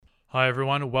Hi,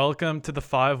 everyone. Welcome to the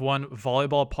 5-1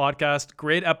 Volleyball Podcast.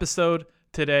 Great episode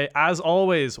today, as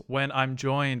always, when I'm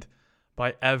joined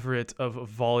by Everett of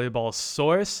Volleyball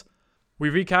Source. We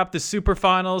recap the Super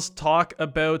Finals, talk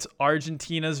about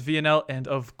Argentina's VNL, and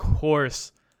of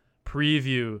course,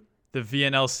 preview the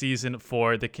VNL season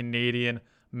for the Canadian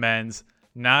men's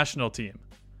national team.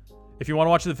 If you want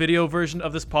to watch the video version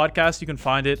of this podcast, you can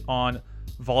find it on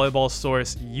Volleyball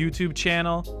Source YouTube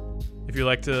channel. If you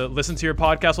like to listen to your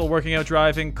podcast while working out,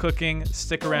 driving, cooking,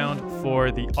 stick around for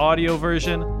the audio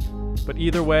version. But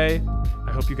either way,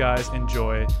 I hope you guys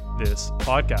enjoy this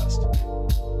podcast.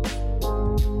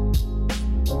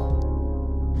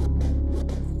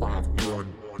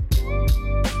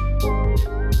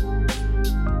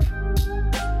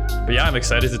 But yeah, I'm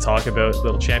excited to talk about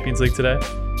little Champions League today.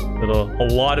 A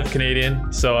lot of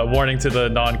Canadian. So warning to the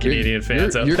non-Canadian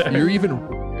fans out there. You're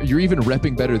even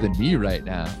repping better than me right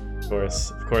now.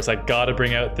 Of course, I gotta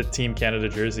bring out the Team Canada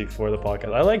jersey for the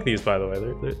podcast. I like these, by the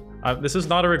way. This is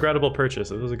not a regrettable purchase.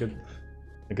 This was a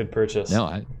good purchase.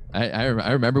 No, I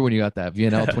remember when you got that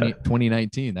VNL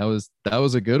 2019. That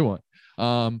was a good one.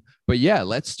 But yeah,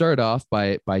 let's start off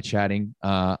by chatting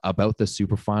about the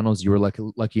Super Finals. You were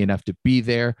lucky enough to be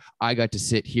there. I got to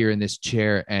sit here in this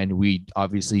chair, and we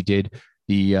obviously did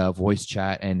the voice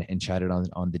chat and chatted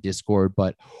on the Discord.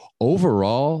 But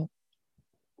overall,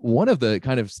 one of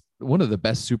the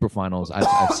best Super Finals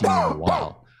I've seen in a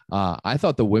while. I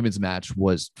thought the women's match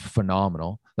was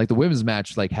phenomenal. Like the women's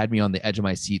match, had me on the edge of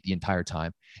my seat the entire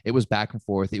time. It was back and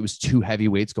forth. It was two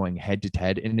heavyweights going head to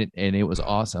head, and it was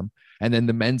awesome. And then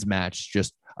the men's match,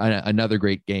 just another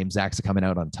great game. Zaxa coming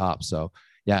out on top. So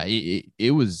yeah,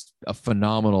 it was a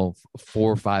phenomenal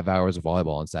 4 or 5 hours of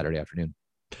volleyball on Saturday afternoon.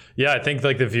 Yeah, I think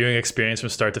the viewing experience from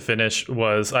start to finish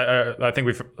was. I think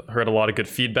we've heard a lot of good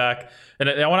feedback, and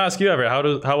I want to ask you, Everett,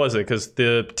 how was it? Because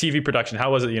the TV production,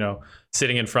 how was it?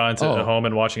 Sitting in front at home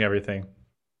and watching everything.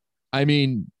 I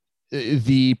mean,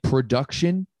 the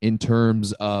production in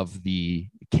terms of the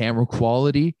camera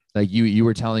quality, like you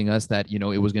were telling us that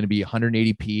it was going to be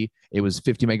 180p, it was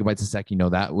 50 megabytes a second.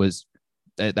 That was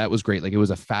great. Like it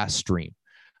was a fast stream.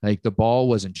 Like the ball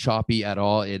wasn't choppy at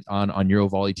all. On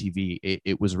Eurovolley TV,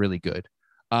 it was really good.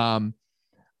 I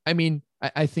mean,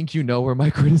 I think where my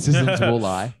criticisms will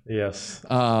lie. Yes,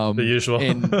 the usual.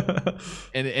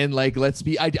 and let's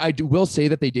be. I will say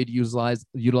that they did utilize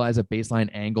a baseline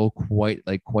angle quite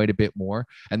a bit more,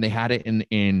 and they had it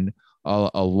in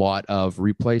a lot of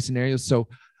replay scenarios. So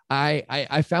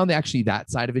I found actually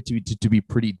that side of it to be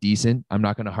pretty decent. I'm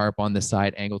not going to harp on the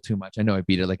side angle too much. I know I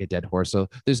beat it like a dead horse, so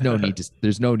there's no need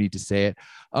to say it.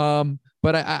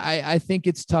 But I think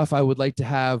it's tough. I would like to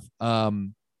have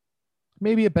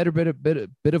maybe a bit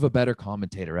of a better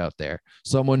commentator out there,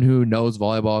 someone who knows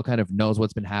volleyball, kind of knows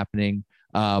what's been happening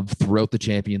throughout the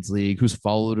Champions League, who's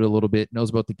followed it a little bit, knows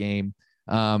about the game.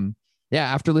 Yeah,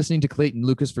 after listening to Clayton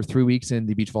Lucas for 3 weeks in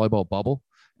the beach volleyball bubble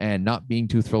and not being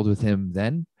too thrilled with him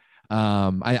then.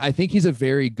 I think he's a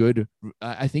very good.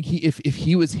 I think if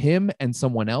he was him and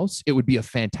someone else, it would be a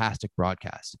fantastic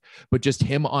broadcast. But just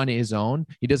him on his own,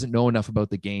 he doesn't know enough about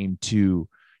the game to,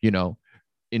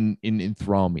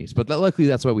 enthrall me. But luckily,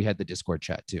 that's why we had the Discord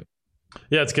chat too.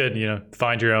 Yeah, it's good.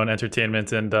 Find your own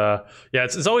entertainment, and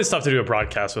it's always tough to do a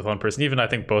broadcast with one person. Even I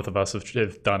think both of us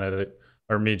have done it,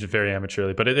 or me just very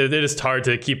amateurly. But it is hard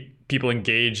to keep people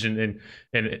engaged in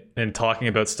talking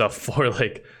about stuff for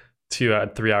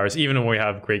 2-3 hours, even when we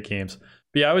have great games.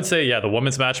 But yeah, I would say, the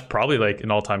women's match, probably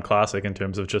an all-time classic in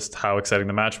terms of just how exciting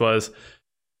the match was.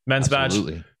 Men's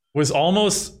Absolutely. match was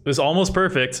almost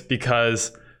perfect,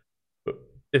 because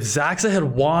if Zaxa had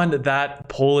won that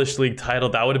Polish league title,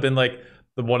 that would have been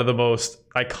one of the most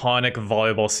iconic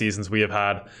volleyball seasons we have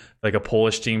had. A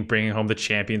Polish team bringing home the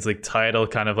Champions League title,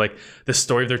 kind of the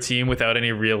story of their team without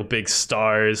any real big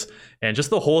stars, and just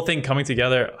the whole thing coming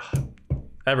together.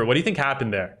 Everett, what do you think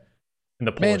happened there? In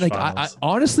the Polish finals. I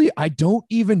honestly, I don't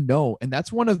even know. And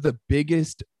that's one of the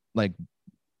biggest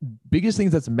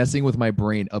things that's messing with my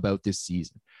brain about this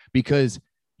season, because,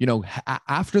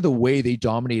 after the way they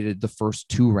dominated the first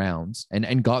 2 rounds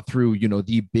and got through,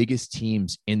 the biggest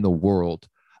teams in the world,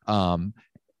 to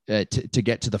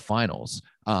get to the finals,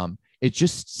 it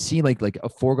just seemed like a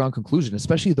foregone conclusion,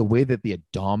 especially the way that they had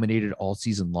dominated all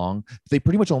season long. They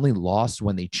pretty much only lost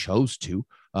when they chose to,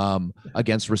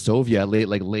 against Resovia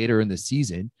later in the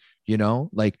season,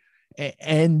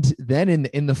 and then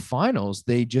in the finals,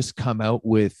 they just come out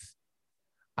with,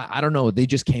 I don't know, they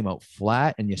just came out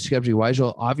flat, and Yashkevji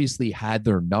Weigel obviously had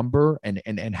their number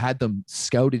and had them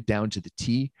scouted down to the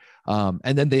T.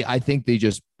 And then I think they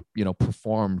just,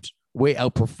 performed way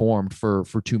outperformed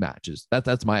for two matches.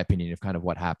 That's my opinion of kind of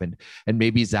what happened. And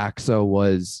maybe Zaxa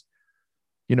was,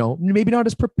 maybe not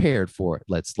as prepared for it.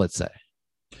 Let's say.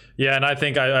 Yeah, and I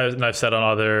think and I've said on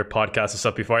other podcasts and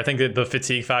stuff before, I think that the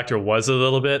fatigue factor was a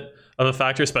little bit of a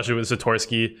factor, especially with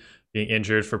Zatorski being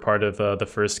injured for part of the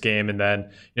first game, and then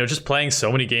just playing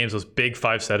so many games, those big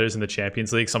 5-setters in the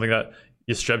Champions League, something that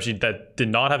Jastrzębski that did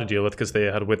not have to deal with because they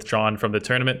had withdrawn from the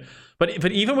tournament.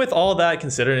 But even with all that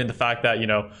considered, and the fact that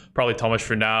probably Tomasz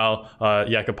Furnal,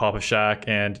 Jakub Popaszak,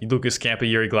 and Lucas Campa,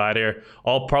 Yuri Glider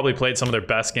all probably played some of their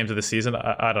best games of the season.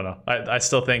 I don't know. I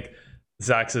still think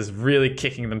Zaxa is really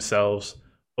kicking themselves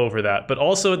over that. But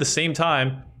also at the same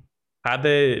time, had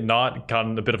they not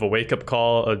gotten a bit of a wake-up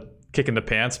call, a kick in the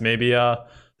pants, maybe the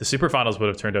superfinals would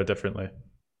have turned out differently.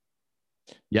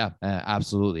 Yeah,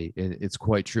 absolutely. It's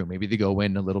quite true. Maybe they go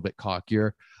in a little bit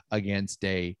cockier against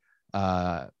a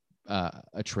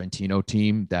Trentino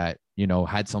team that,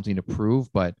 had something to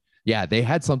prove. But yeah, they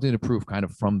had something to prove kind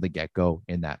of from the get-go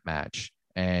in that match.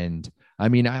 And I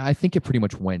mean, I think it pretty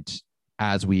much went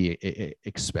as we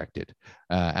expected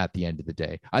at the end of the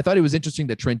day. I thought it was interesting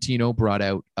that Trentino brought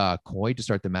out Coy to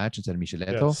start the match instead of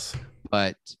Micheletto. Yes.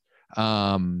 But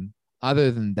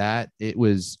other than that, it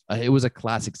was a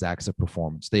classic Zaxa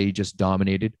performance. They just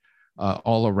dominated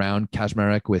all around.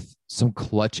 Kaczmarek with some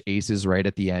clutch aces right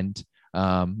at the end.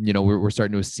 We're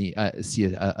starting to see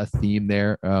a theme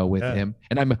there with him.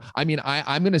 And I'm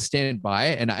going to stand by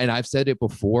it. And I've said it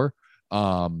before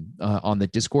on the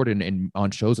Discord and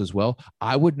on shows as well.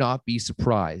 I would not be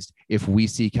surprised if we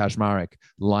see Kaczmarek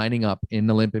lining up in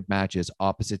Olympic matches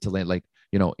opposite to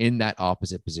in that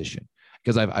opposite position.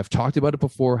 Because I've talked about it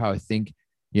before, how I think,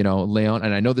 Leon,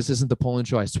 and I know this isn't the Poland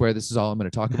show. I swear this is all I'm going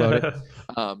to talk about it.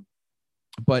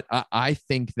 But I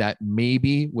think that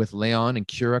maybe with Leon and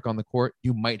Kurek on the court,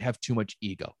 you might have too much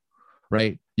ego,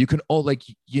 right? You can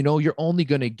you're only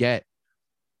going to get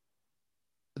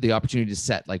the opportunity to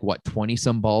set 20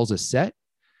 some balls a set.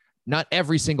 Not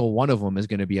every single one of them is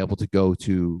going to be able to go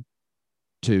to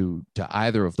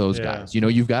either of those guys.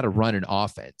 You've got to run an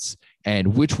offense,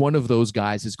 and which one of those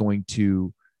guys is going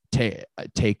to take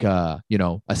a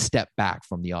step back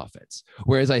from the offense.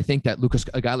 Whereas I think that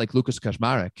a guy like Lucas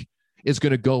Kaczmarek is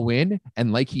going to go in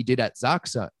and, like he did at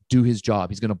Zaxa, do his job.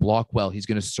 He's going to block well. He's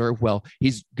going to serve well.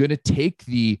 He's going to take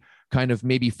the kind of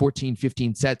maybe 14,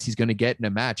 15 sets he's going to get in a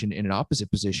match in an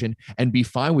opposite position and be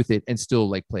fine with it and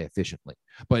still play efficiently.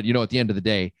 But, at the end of the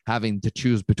day, having to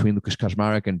choose between Lucas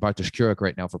Kaczmarek and Bartosz Kurek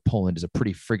right now for Poland is a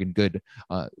pretty friggin' good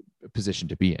position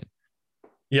to be in.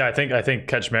 Yeah, I think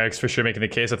Kaczmarek's for sure making the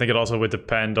case. I think it also would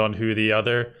depend on who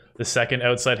the second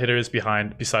outside hitter is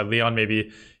beside Leon.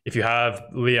 Maybe if you have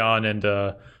Leon and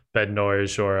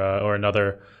Bednorz or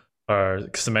another, or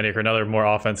Semeniuk or another more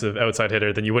offensive outside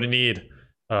hitter, then you wouldn't need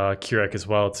Kurek as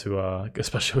well, to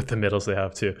especially with the middles they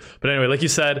have too. But anyway, like you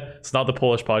said, it's not the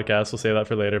Polish podcast. We'll save that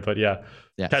for later. But yeah,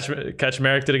 yes.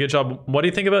 Kaczmarek did a good job. What do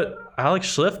you think about Alex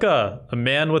Śliwka, a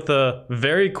man with a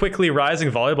very quickly rising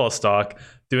volleyball stock,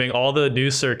 doing all the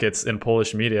news circuits in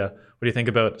Polish media? What do you think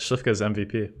about Śliwka's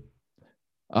MVP?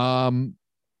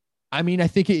 I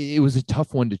think it was a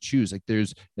tough one to choose.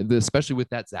 Especially with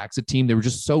that Zaxa team, they were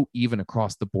just so even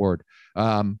across the board.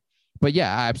 But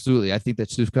yeah, absolutely. I think that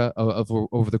Śliwka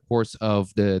over the course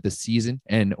of the season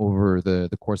and over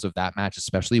the course of that match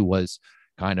especially was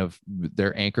kind of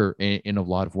their anchor in a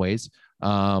lot of ways.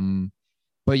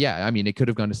 But yeah, it could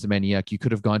have gone to Semeniuk. You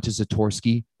could have gone to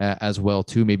Zatorski as well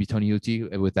too. Maybe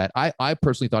Toniutti with that. I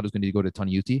personally thought it was going to go to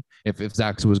Toniutti. If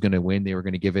Zaxa was going to win, they were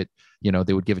going to give it,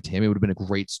 they would give it to him. It would have been a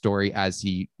great story as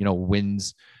he,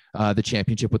 wins the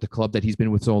championship with the club that he's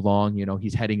been with so long.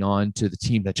 He's heading on to the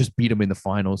team that just beat him in the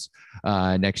finals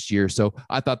next year. So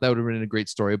I thought that would have been a great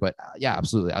story. But yeah,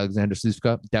 absolutely. Alexander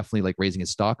Śliwka definitely raising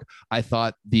his stock. I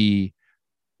thought the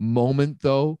moment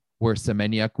though, where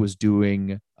Semeniuk was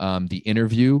doing the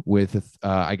interview with,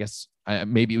 I guess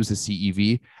maybe it was the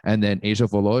CEV, and then Asia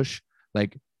Volozh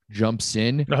jumps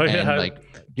in and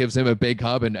gives him a big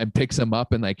hug and picks him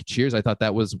up and cheers. I thought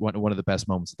that was one of the best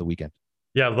moments of the weekend.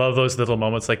 Yeah, I love those little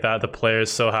moments like that. The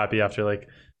players so happy after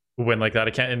win like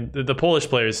that. And the Polish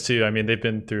players too. They've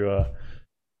been through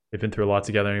a lot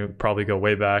together and probably go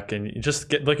way back. And you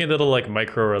just looking at little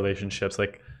micro relationships,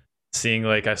 seeing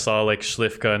I saw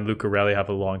Śliwka and Lucarelli have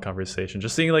a long conversation.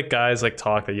 Just seeing guys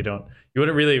talk that you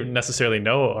wouldn't really necessarily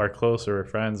know are close or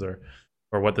friends or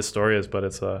what the story is, but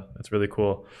it's really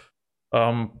cool.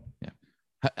 Yeah.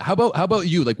 How about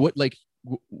you?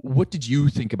 What did you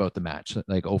think about the match?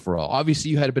 Overall,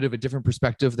 obviously you had a bit of a different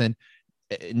perspective than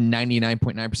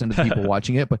 99.9% of the people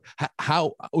watching it, but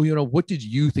how what did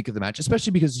you think of the match?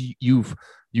 Especially because you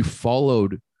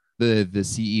followed the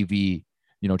CEV,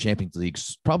 Champions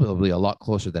League's probably a lot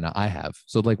closer than I have.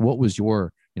 So like, what was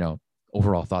your,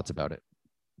 overall thoughts about it?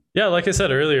 Yeah, like I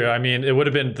said earlier, I mean, it would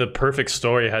have been the perfect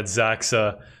story had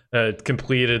Zaksa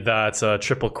completed that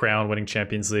triple crown, winning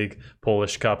Champions League,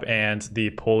 Polish Cup, and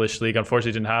the Polish League. Unfortunately,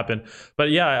 it didn't happen. But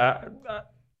yeah,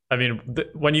 I mean,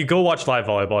 when you go watch live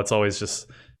volleyball, it's always just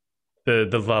the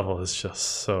level is just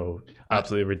so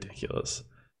absolutely ridiculous.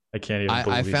 I can't even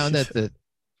believe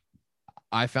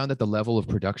I found that the level of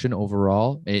production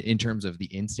overall, in terms of the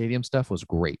in-stadium stuff, was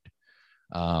great.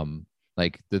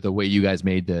 Like the way you guys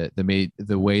made the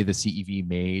way the CEV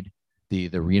made the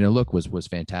arena look was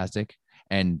fantastic,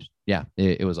 and yeah,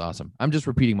 it was awesome. I'm just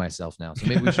repeating myself now, so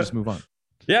maybe we should just move on.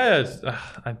 Yeah,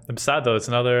 I'm sad though. It's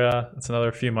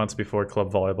another few months before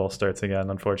club volleyball starts again,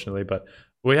 unfortunately. But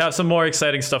we have some more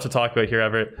exciting stuff to talk about here,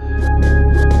 Everett.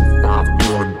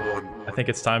 I think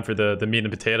it's time for the meat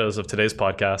and potatoes of today's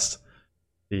podcast.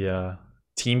 The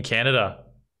Team Canada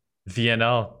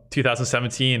VNL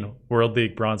 2017 World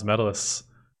League bronze medalists.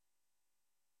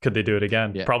 Could they do it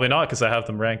again? Yeah. Probably not, because I have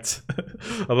them ranked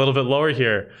a little bit lower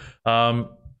here.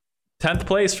 10th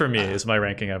place for me is my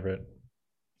ranking, Everett.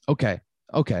 Okay.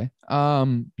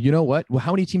 You know what? Well,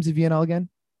 how many teams of VNL again?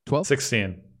 12?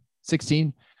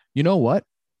 16. You know what?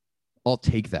 I'll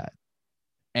take that.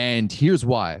 And here's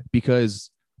why.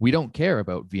 Because we don't care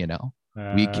about VNL.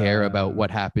 We care about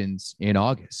what happens in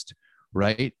August,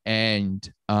 right? And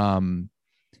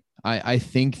I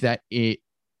think that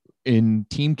in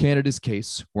Team Canada's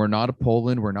case, we're not a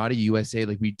Poland, we're not a USA.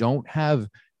 Like, we don't have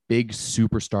big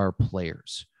superstar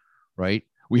players, right?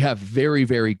 We have very,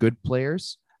 very good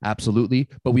players, absolutely,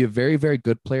 but we have very, very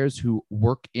good players who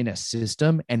work in a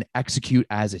system and execute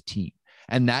as a team,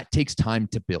 and that takes time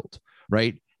to build,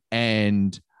 right?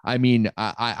 And I mean,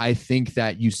 I think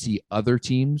that you see other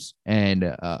teams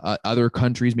and other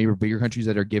countries, maybe bigger countries,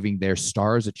 that are giving their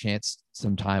stars a chance,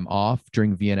 some time off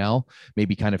during VNL,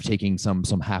 maybe kind of taking some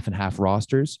half and half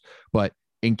rosters. But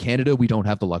in Canada, we don't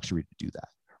have the luxury to do that,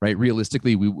 right?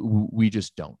 Realistically, we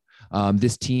just don't.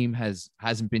 This team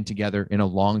hasn't been together in a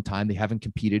long time. They haven't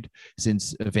competed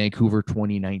since Vancouver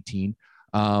 2019.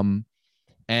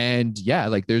 And yeah,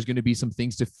 like, there's going to be some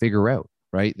things to figure out.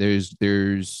 Right. There's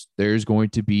going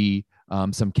to be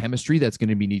some chemistry that's going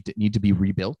to need to be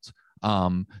rebuilt.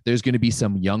 There's going to be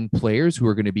some young players who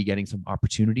are going to be getting some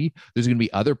opportunity. There's going to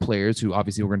be other players who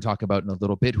obviously we're going to talk about in a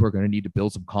little bit who are going to need to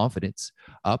build some confidence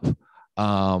up.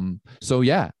 So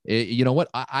yeah, you know what?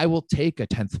 I will take a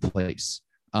 10th place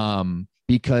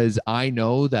because I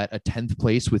know that a 10th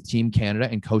place with Team Canada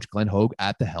and Coach Glenn Hogue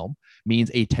at the helm means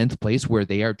a 10th place where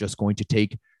they are just going to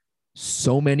take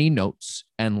so many notes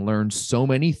and learn so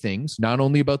many things, not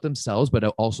only about themselves, but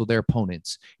also their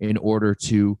opponents, in order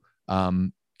to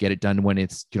get it done when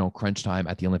it's, crunch time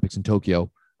at the Olympics in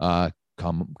Tokyo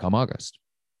come August.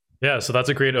 Yeah, so that's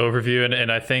a great overview.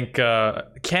 And I think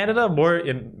Canada,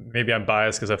 maybe I'm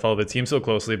biased because I follow the team so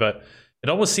closely, but it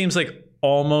almost seems like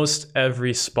almost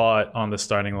every spot on the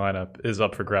starting lineup is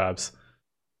up for grabs.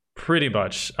 Pretty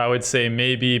much. I would say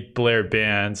maybe Blair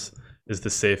Bands is the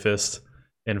safest,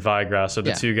 and Vigrass are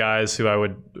the two guys who I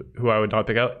would not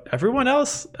pick out. Everyone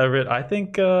else, Everett, I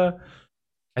think could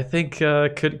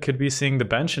be seeing the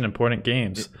bench in important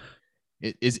games.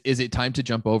 Is it time to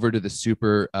jump over to the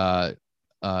super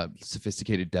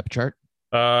sophisticated depth chart?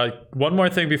 One more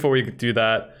thing before we do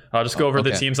that, I'll just go over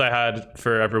the teams I had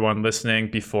for everyone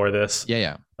listening before this.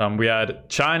 Yeah. We had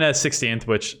China 16th,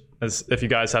 which, as if you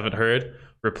guys haven't heard,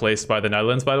 replaced by the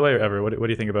Netherlands. By the way, Everett, what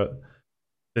do you think about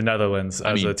the Netherlands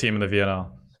as a team in the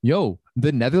VNL?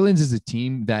 The Netherlands is a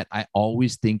team that I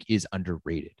always think is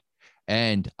underrated.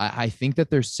 And I think that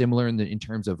they're similar in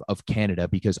terms of Canada,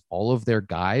 because all of their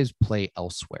guys play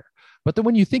elsewhere. But then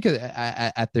when you think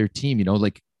at their team,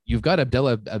 like, you've got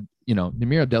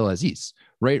Namir Abdelaziz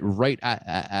right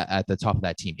at the top of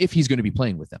that team, if he's going to be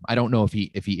playing with them. I don't know if he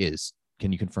is.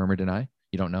 Can you confirm or deny?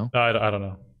 You don't know? I don't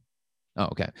know. Oh,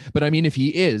 okay. But I mean, if he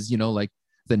is, like,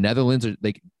 the Netherlands are,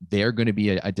 like, they're going to be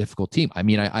a difficult team. I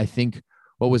mean, I think,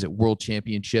 what was it? World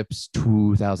Championships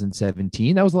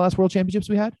 2017. That was the last World Championships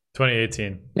we had.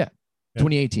 2018. Yeah.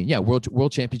 2018. Yeah.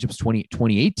 World Championships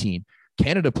 2018.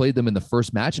 Canada played them in the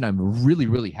first match, and I'm really,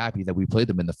 really happy that we played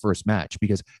them in the first match,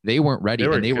 because they weren't ready.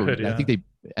 I think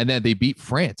they beat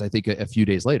France, I think, a few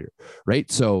days later.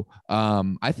 Right. So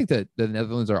I think that the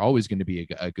Netherlands are always going to be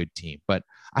a good team, but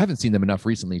I haven't seen them enough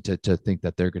recently to think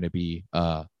that they're going to be,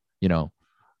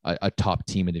 a top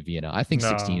team in the VNL. I think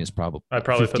 16 is probably. I'd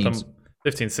probably put them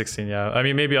 15, 16. Yeah. I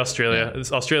mean, maybe Australia. Yeah.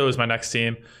 Australia was my next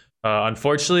team.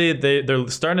 Unfortunately, they're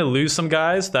starting to lose some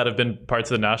guys that have been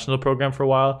parts of the national program for a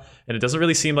while, and it doesn't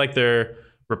really seem like they're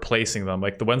replacing them.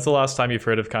 Like, when's the last time you've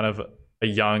heard of kind of a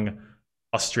young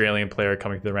Australian player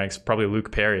coming through the ranks? Probably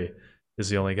Luke Perry is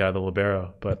the only guy, the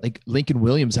libero. But like Lincoln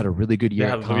Williams had a really good year.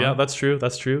 yeah, that's true.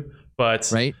 That's true. But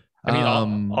right. I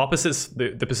mean, opposites,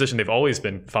 the position they've always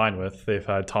been fine with. They've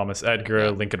had Thomas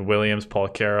Edgar, Lincoln Williams, Paul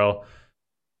Carroll.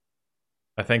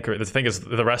 I think the thing is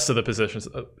the rest of the positions.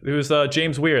 It was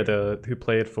James Weir, who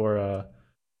played for.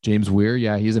 James Weir,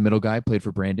 yeah, he's a middle guy. Played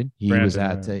for Brandon. He was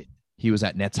at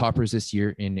Netzhoppers this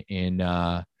year in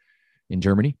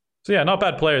Germany. So yeah, not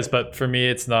bad players, but for me,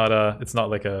 it's not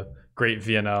like a great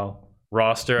VNL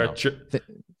roster. No.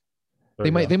 They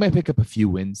might pick up a few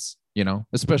wins, you know,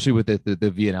 especially with the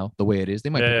VNL the way it is. They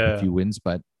might pick up a few wins,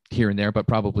 but here and there, but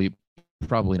probably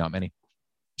not many.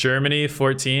 Germany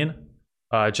 14,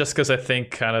 just because I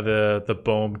think kind of the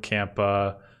Bohm,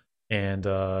 Kampa, and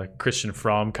Christian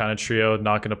Fromm kind of trio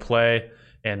not going to play,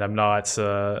 and I'm not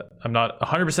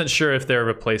 100% sure if their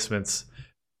replacements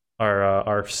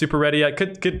are super ready yet.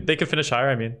 They could finish higher.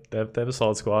 I mean, they have a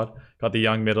solid squad. Got the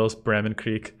young middles, Bremen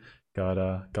Creek.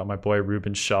 Got my boy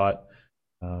Ruben Schott.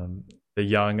 The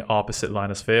young opposite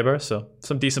Linus Faber. So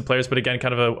some decent players, but again,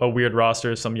 kind of a weird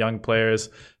roster. Some young players,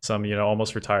 some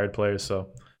almost retired players. So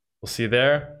we'll see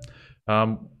there.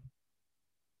 One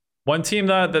team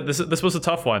that this was a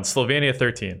tough one. Slovenia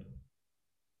 13,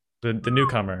 the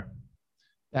newcomer.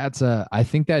 I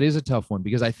think that is a tough one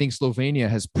because I think Slovenia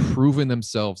has proven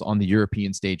themselves on the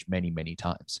European stage many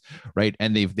times, right?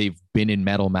 And they've been in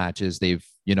medal matches. They've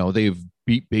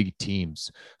beat big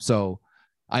teams. So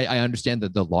I understand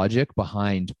the logic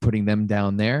behind putting them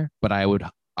down there, but I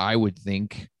would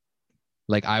think,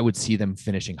 like, I would see them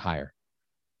finishing higher.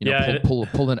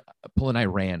 Pull an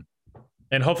Iran.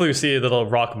 And hopefully we see a little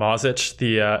Rock Mazic,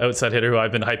 the outside hitter who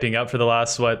I've been hyping up for the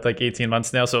last 18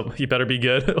 months now. So he better be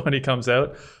good when he comes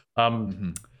out.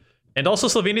 And also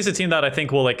Slovenia is a team that I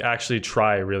think will actually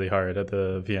try really hard at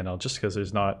the VNL, just because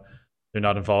they're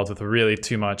not involved with really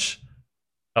too much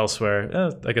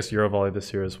elsewhere. I guess Eurovolley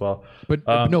this year as well. But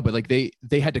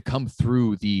they had to come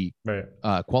through the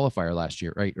qualifier last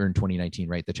year, right? Or in 2019,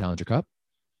 right? The Challenger Cup.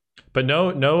 But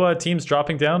no teams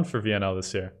dropping down for VNL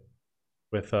this year.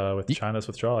 With China's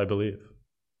withdrawal, I believe.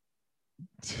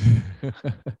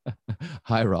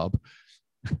 Hi, Rob.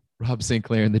 Rob St.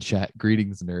 Clair in the chat.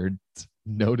 Greetings, nerds.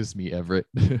 Notice me, Everett.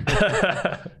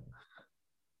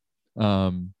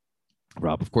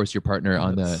 Rob, of course, your partner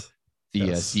on the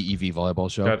CEV volleyball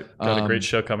show. Got a great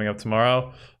show coming up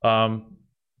tomorrow. And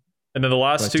then the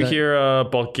last two here,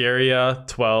 Bulgaria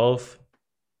 12,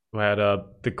 who had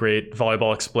the great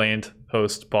Volleyball Explained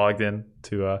host Bogdan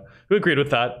who agreed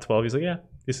with that 12. He's like, yeah,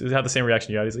 he had the same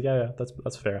reaction you had. He's like, yeah,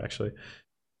 that's fair actually.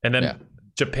 And then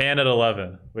Japan at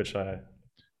 11, which I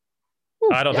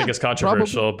don't think is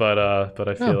controversial, but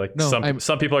I feel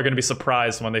some people are going to be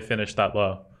surprised when they finish that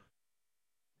low.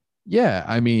 Yeah,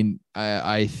 I mean,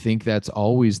 I think that's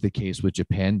always the case with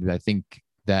Japan. I think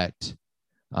that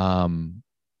a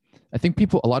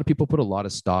lot of people put a lot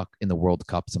of stock in the World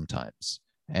Cup sometimes.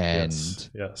 And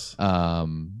yes.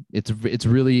 It's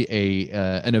really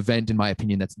an event, in my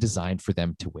opinion, that's designed for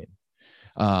them to win.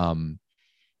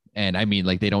 And I mean,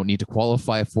 they don't need to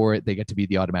qualify for it. They get to be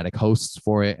the automatic hosts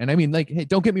for it. And I mean, hey,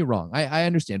 don't get me wrong. I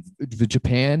understand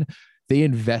Japan, they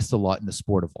invest a lot in the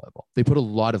sport of volleyball. They put a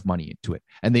lot of money into it,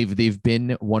 and they've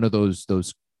been one of those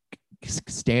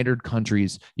standard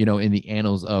countries, in the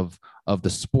annals of the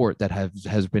sport that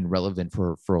has been relevant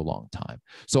for a long time.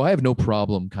 So I have no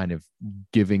problem kind of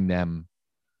giving them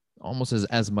almost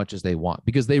as much as they want,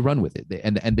 because they run with it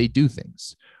and they do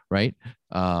things right.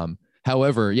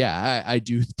 However, I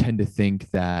do tend to think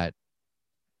that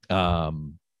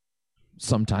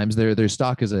sometimes their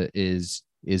stock is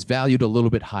valued a little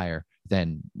bit higher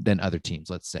than other teams,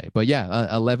 let's say. But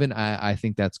 11, I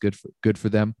think that's good for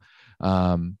them.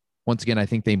 Once again, I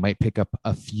think they might pick up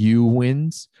a few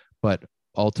wins, but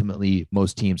ultimately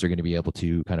most teams are going to be able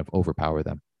to kind of overpower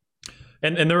them.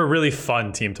 And they're a really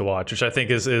fun team to watch, which I think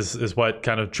is what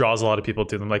kind of draws a lot of people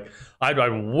to them. Like, I'd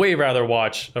way rather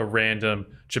watch a random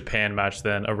Japan match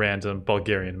than a random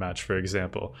Bulgarian match, for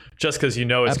example. Just because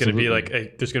it's going to be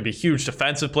there's going to be huge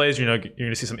defensive plays. You're going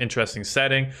to see some interesting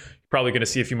setting. You're probably going to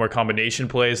see a few more combination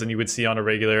plays than you would see on a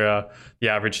regular the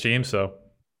average team. So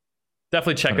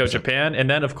definitely check 100%. Out Japan. And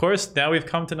then, of course, now we've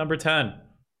come to number 10,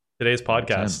 today's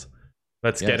podcast.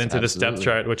 Let's get into this depth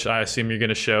chart, which I assume you're going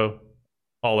to show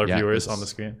all our viewers on the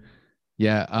screen.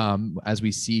 As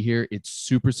we see here, it's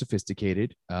super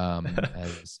sophisticated,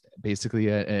 as basically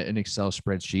an Excel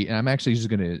spreadsheet. And I'm actually just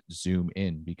going to zoom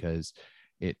in because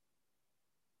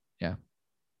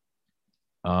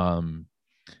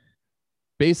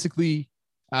basically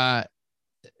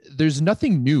there's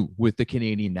nothing new with the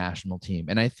Canadian national team.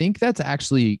 And I think that's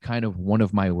actually kind of one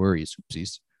of my worries.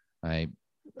 Oopsies. I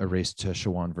erased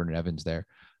Siobhan Vernon Evans there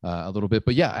a little bit.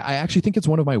 But yeah, I actually think it's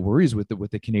one of my worries with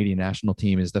the Canadian national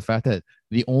team is the fact that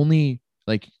the only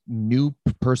like new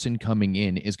person coming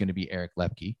in is going to be Eric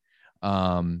Lepke.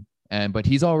 But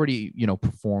he's already,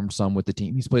 performed some with the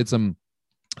team. He's played some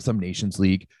Nations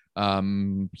League.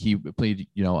 He played,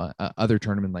 other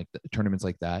tournaments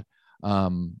like that.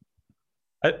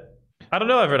 I don't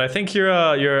know, Everett. I think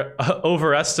you're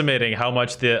overestimating how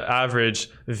much the average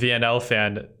VNL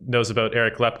fan knows about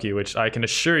Eric Lepke, which I can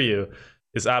assure you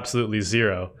is absolutely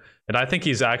zero. And I think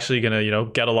he's actually going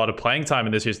to, get a lot of playing time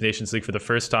in this year's Nations League for the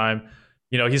first time.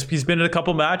 He's been in a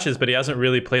couple matches, but he hasn't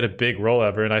really played a big role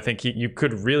ever. And I think you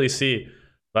could really see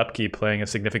Lepke playing a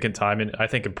significant time, and I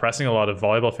think impressing a lot of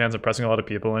volleyball fans, impressing a lot of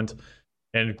people,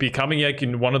 and becoming like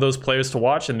one of those players to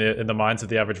watch in the minds of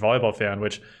the average volleyball fan.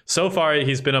 Which so far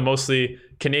he's been a mostly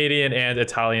Canadian and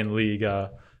Italian league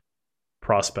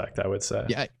prospect, I would say.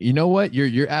 Yeah, you know what?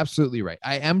 You're absolutely right.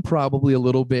 I am probably a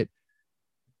little bit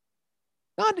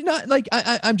not like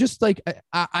I'm just like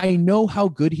I know how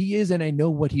good he is, and I know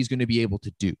what he's going to be able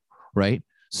to do, right?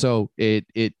 So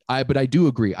but I do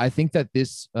agree. I think that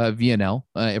this VNL,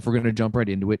 if we're going to jump right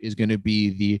into it, is going to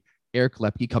be the Eric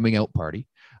Lepke coming out party.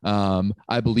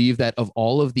 I believe that of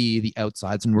all of the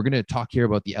outsides, and we're going to talk here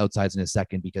about the outsides in a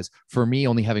second, because for me,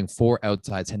 only having 4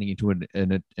 outsides heading into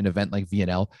an event like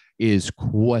VNL is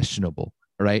questionable,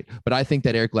 right? But I think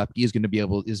that Eric Lepke is going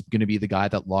to be the guy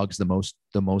that logs the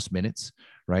most minutes,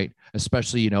 right?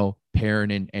 Especially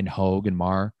Perrin and Hogue and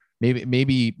Marr.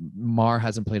 Maybe Marr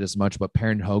hasn't played as much, but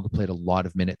Perrin and Hogue played a lot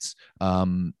of minutes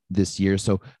this year.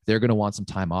 So they're going to want some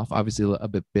time off. Obviously a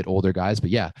bit older guys, but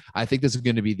yeah, I think this is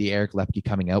going to be the Eric Lepke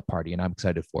coming out party, and I'm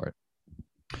excited for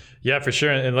it. Yeah, for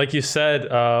sure. And like you said,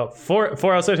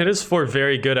 4 outside hitters, 4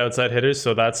 very good outside hitters.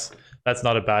 So that's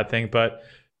not a bad thing. But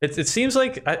it seems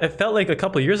like I felt like a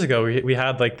couple of years ago we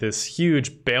had like this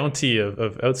huge bounty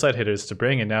of outside hitters to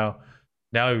bring, and now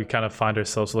we kind of find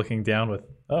ourselves looking down with,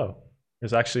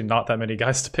 there's actually not that many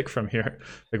guys to pick from here.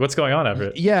 Like, what's going on,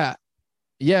 Everett? Yeah.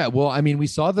 Well, I mean, we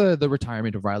saw the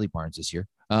retirement of Riley Barnes this year.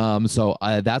 So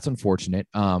that's unfortunate.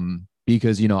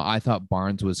 Because, I thought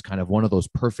Barnes was kind of one of those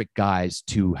perfect guys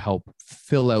to help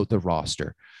fill out the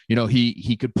roster.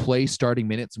 He could play starting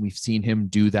minutes, and we've seen him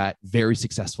do that very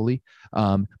successfully.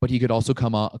 But he could also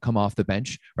come off the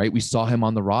bench, right? We saw him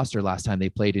on the roster last time they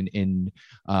played in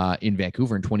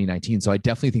Vancouver in 2019. So I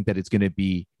definitely think that he's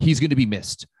going to be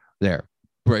missed there,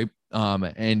 right?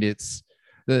 And it's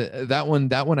that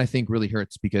one I think really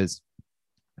hurts, because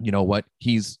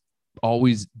he's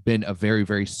always been a very,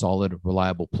 very solid,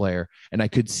 reliable player, and I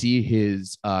could see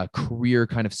his career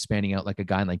kind of spanning out like a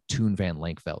guy like Toon Van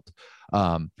Lankveld,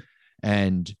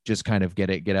 and just kind of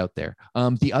get out there.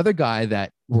 The other guy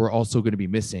that we're also going to be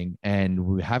missing, and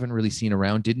we haven't really seen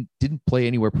around, didn't play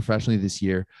anywhere professionally this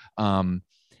year,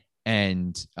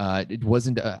 and it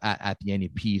wasn't at the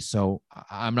NEP, so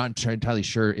I'm not entirely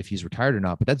sure if he's retired or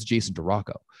not, but that's Jason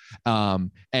DeRocco.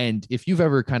 And if you've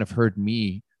ever kind of heard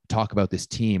me talk about this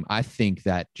team, I think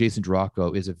that Jason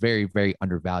DeRocco is a very, very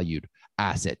undervalued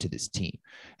asset to this team,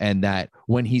 and that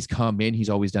when he's come in, he's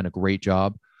always done a great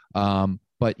job.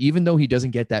 But even though he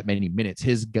doesn't get that many minutes,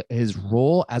 his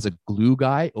role as a glue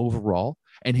guy overall,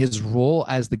 and his role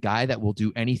as the guy that will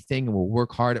do anything and will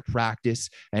work hard at practice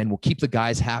and will keep the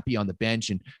guys happy on the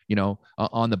bench and,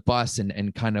 on the bus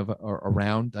and kind of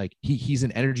around, like he's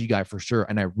an energy guy for sure.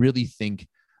 And I really think,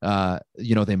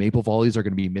 the Maple Volleys are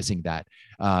going to be missing that.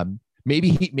 Maybe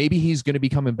he's going to be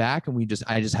coming back, and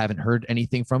I just haven't heard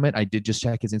anything from it. I did just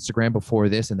check his Instagram before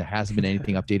this, and there hasn't been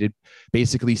anything updated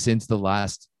basically since the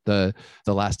last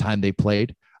time they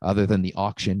played, other than the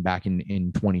auction back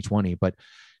in 2020. But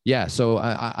yeah, so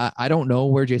I don't know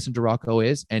where Jason DeRocco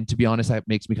is, and to be honest, that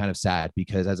makes me kind of sad,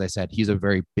 because as I said, he's a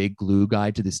very big glue guy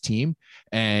to this team,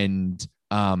 and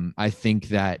I think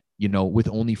that with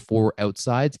only 4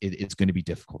 outsides, it's going to be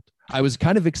difficult. I was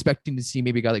kind of expecting to see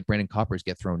maybe a guy like Brandon Coppers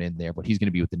get thrown in there, but he's going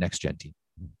to be with the next gen team.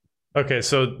 Okay,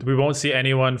 so we won't see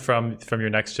anyone from your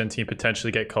next gen team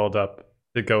potentially get called up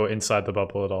to go inside the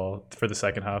bubble at all for the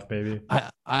second half, maybe.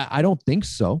 I don't think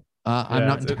so. I'm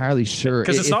not entirely sure,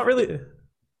 because it's not really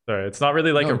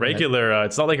like a regular.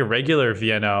 It's not like a regular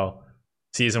VNL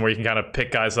season where you can kind of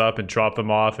pick guys up and drop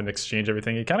them off and exchange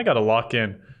everything. You kind of got to lock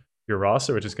in your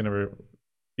roster, which is going to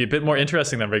be a bit more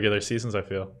interesting than regular seasons, I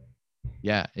feel.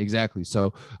 Yeah, exactly.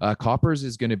 So Coppers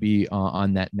is going to be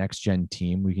on that next gen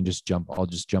team. I'll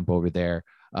just jump over there.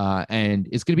 And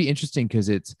it's going to be interesting because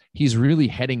he's really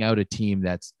heading out a team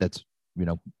that's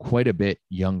quite a bit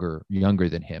younger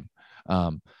than him.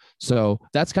 So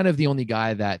that's kind of the only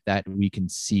guy that we can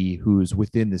see who's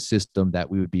within the system that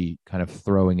we would be kind of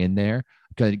throwing in there.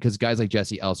 Because guys like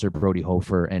Jesse Elser, Brody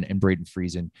Hofer, and Braden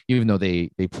Friesen, even though they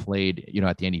played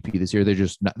at the NEP this year,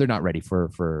 they're not ready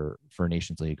for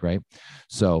Nations League, right?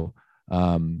 So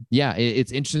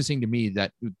it's interesting to me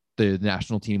that the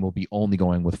national team will be only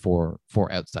going with four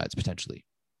outsides potentially.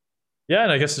 Yeah,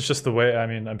 and I guess it's just the way. I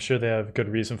mean, I'm sure they have good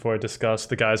reason for it. Discussed.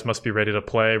 The guys must be ready to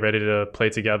play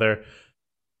together.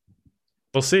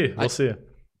 We'll see. We'll see.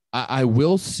 I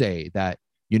will say that,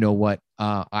 you know what?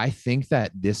 I think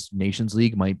that this Nations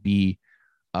League might be.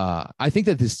 I think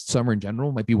that this summer in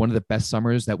general might be one of the best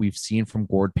summers that we've seen from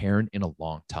Gord Perrin in a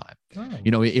long time.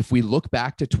 Oh. If we look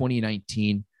back to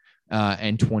 2019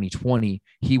 and 2020,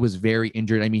 he was very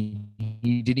injured. I mean,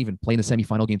 he didn't even play in the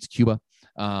semifinal against Cuba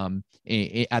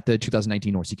at the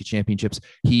 2019 NORCECA Championships.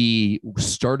 He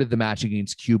started the match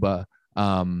against Cuba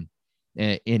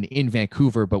in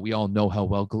Vancouver, but we all know how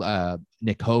well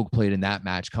Nick Hogue played in that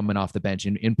match, coming off the bench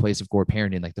in place of Gord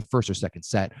Perrin in like the first or second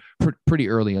set pretty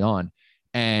early on.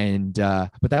 And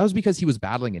but that was because he was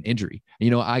battling an injury.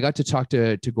 I got to talk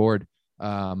to Gord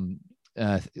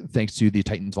thanks to the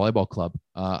Titans Volleyball Club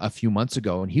a few months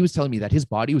ago. And he was telling me that his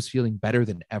body was feeling better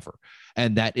than ever.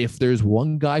 And that if there's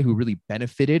one guy who really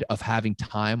benefited of having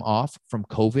time off from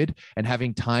COVID and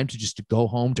having time to just to go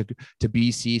home to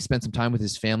BC, spend some time with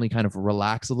his family, kind of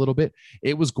relax a little bit,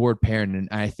 it was Gord Perrin. And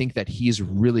I think that he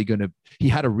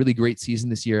had a really great season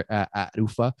this year at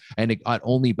UFA. And it got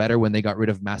only better when they got rid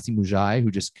of Masi Mujai, who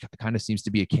just kind of seems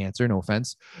to be a cancer, no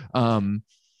offense.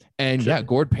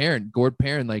 Gord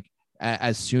Perrin, like,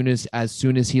 as soon as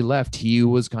he left, he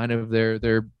was kind of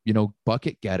their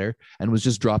bucket getter and was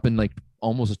just dropping like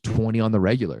almost a 20 on the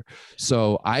regular.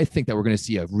 So I think that we're going to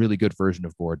see a really good version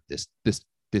of Gord this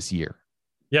year.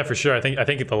 Yeah, for sure. I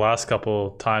think the last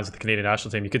couple times with the Canadian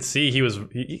national team, you could see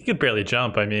he could barely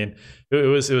jump. I mean, it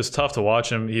was tough to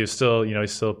watch him. He was still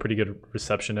he's still a pretty good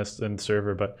receptionist and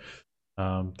server, but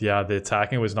the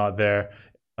attacking was not there.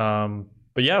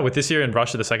 But yeah, with this year in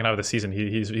Russia, the second half of the season,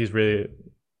 he's really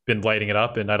been lighting it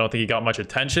up, and I don't think he got much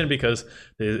attention because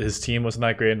his team wasn't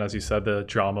that great, and as you said, the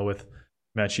drama with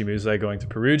Maciej Muzaj going to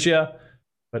Perugia.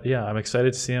 But yeah, I'm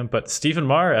excited to see him. But Stephen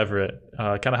Maar, Everett,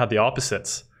 kind of had the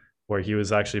opposites, where he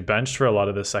was actually benched for a lot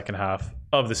of the second half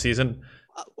of the season.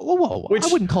 Whoa. I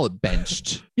wouldn't call it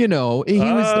benched. He was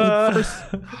the first.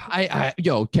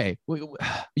 Okay.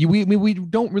 We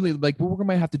don't really like. We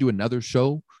might have to do another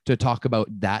show to talk about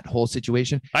that whole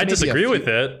situation. I disagree with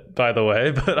it, by the way,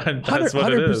 but that's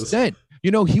what 100%. It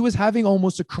is. He was having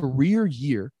almost a career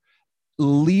year,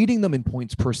 leading them in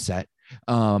points per set,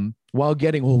 while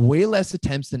getting way less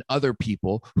attempts than other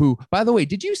people who, by the way,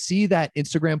 did you see that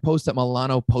Instagram post that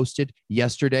Milano posted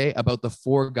yesterday about the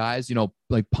four guys,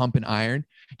 like pump and iron?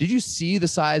 Did you see the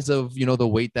size of, the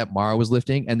weight that Mara was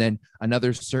lifting? And then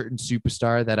another certain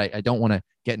superstar that I don't want to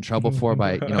get in trouble for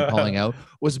by, calling out,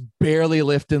 was barely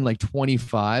lifting like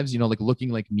 25s, like looking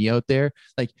like me out there.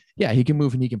 Like, yeah, he can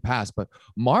move and he can pass, but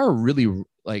Mara really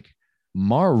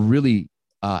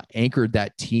anchored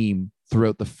that team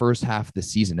throughout the first half of the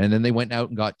season. And then they went out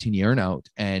and got Tiniern out,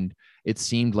 and it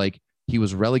seemed like he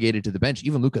was relegated to the bench.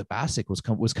 Even Luka Basic was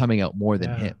coming out more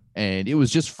than him. And it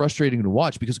was just frustrating to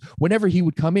watch because whenever he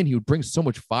would come in, he would bring so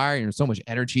much fire and so much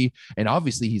energy. And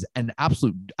obviously he's an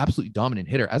absolutely dominant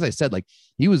hitter. As I said, like,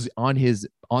 he was on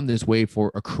this way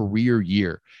for a career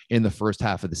year in the first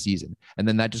half of the season. And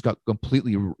then that just got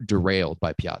completely derailed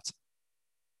by Piazza.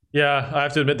 Yeah, I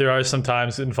have to admit there are some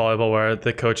times in volleyball where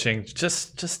the coaching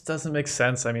just doesn't make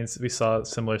sense. I mean, we saw a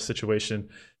similar situation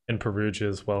in Perugia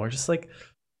as well. We're just like,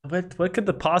 what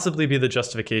could possibly be the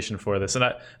justification for this? And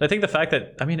I think the fact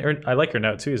that, I mean, I like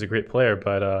Ernest too. He's a great player,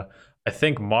 but I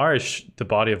think Marsh, the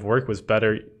body of work was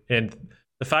better. And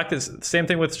the fact is, same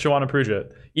thing with Shawana Perugia.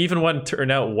 Even when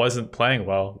Ernest wasn't playing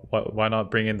well, why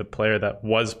not bring in the player that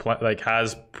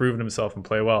has proven himself and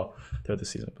play well throughout the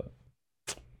season? But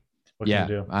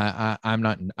I'm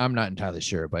not entirely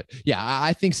sure, but yeah,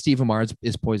 I think Stephen Maar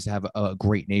is poised to have a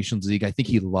great Nations League. I think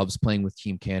he loves playing with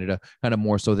Team Canada, kind of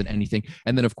more so than anything.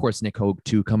 And then of course Nick Hogue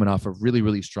too, coming off a really,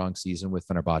 really strong season with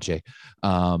Fenerbahce.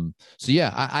 So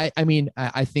yeah,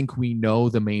 I think we know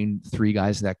the main three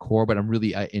guys in that core, but I'm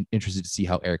really interested to see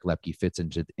how Eric Lepke fits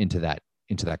into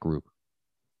that group.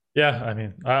 Yeah, I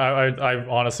mean, I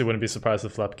honestly wouldn't be surprised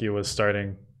if Lepke was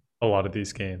starting a lot of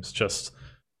these games, just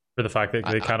for the fact that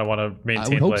they kind of want to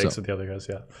maintain legs with the other guys.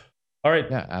 Yeah. All right.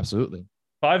 Yeah, absolutely.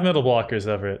 5 middle blockers,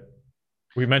 Everett.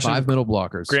 We mentioned 5 middle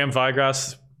blockers. Graham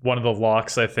Vigrass, one of the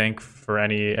locks, I think, for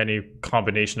any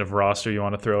combination of roster you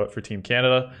want to throw it for Team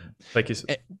Canada. Like you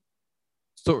said.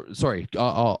 So sorry,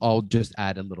 I'll just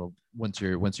add a little once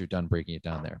you're done breaking it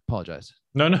down there. Apologize.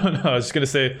 No, no, no. I was just gonna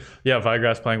say, yeah,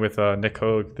 Vigra's playing with Nick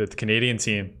Hogue, the Canadian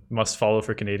team. Must follow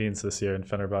for Canadians this year in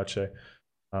Fenerbahce.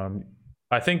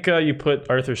 I think you put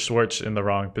Arthur Schwartz in the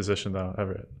wrong position though,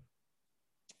 Everett.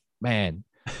 Man,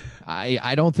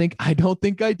 I don't think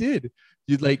I did.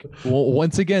 You like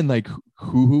once again, like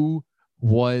who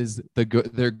was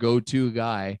their go-to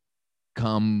guy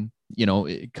come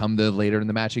the later in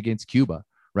the match against Cuba,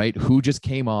 right? Who just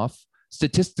came off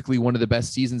statistically one of the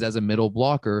best seasons as a middle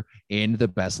blocker in the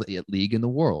best league in the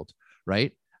world,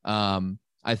 right?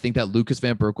 I think that Lucas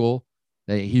Van Berkel,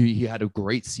 he had a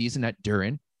great season at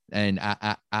Duren, and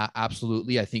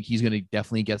absolutely, I think he's going to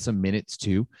definitely get some minutes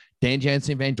too. Dan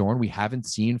Jansen Van Dorn, we haven't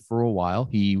seen for a while.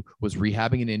 He was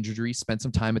rehabbing an injury, spent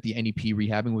some time at the NEP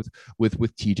rehabbing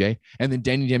with TJ, and then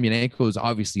Danny Demyanenko is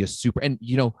obviously a super. And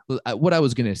what I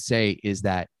was going to say is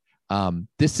that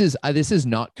this is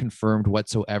not confirmed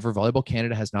whatsoever. Volleyball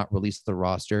Canada has not released the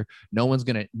roster. No one's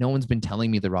been telling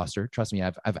me the roster. Trust me,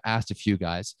 I've asked a few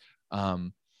guys.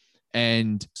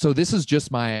 And so this is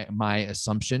just my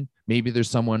assumption. Maybe there's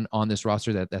someone on this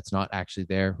roster that's not actually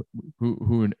there.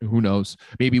 Who knows?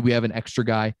 Maybe we have an extra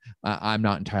guy. I'm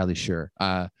not entirely sure.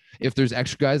 If there's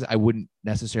extra guys, I wouldn't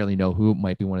necessarily know who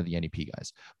might be one of the NEP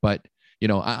guys. But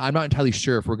I'm not entirely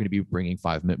sure if we're going to be bringing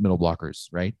 5 middle blockers,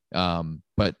 right?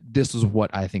 But this is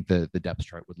what I think the depth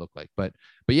chart would look like. But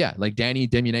yeah, like Danny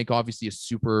Demyanenko, obviously a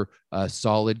super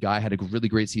solid guy, had a really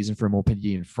great season for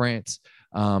Montpellier in France.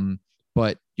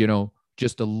 But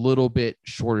just a little bit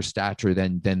shorter stature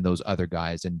than those other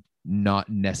guys, and not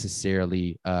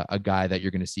necessarily a guy that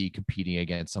you're going to see competing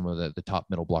against some of the top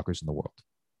middle blockers in the world.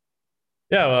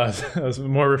 Yeah, well, I was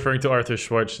more referring to Arthur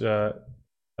Schwartz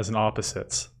as an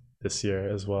opposites this year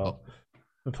as well.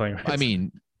 Playing right. I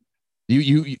mean,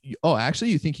 you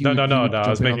actually you think no, I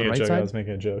was making a joke. I was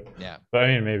making a joke. Yeah, but I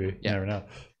mean, maybe you never know.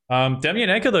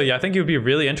 Demyanenko, though, yeah, I think it would be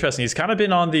really interesting. He's kind of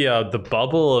been on the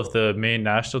bubble of the main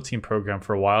national team program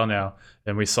for a while now,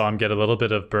 and we saw him get a little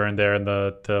bit of burn there in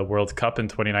the World Cup in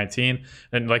 2019.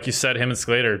 And like you said, him and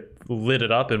Sclater lit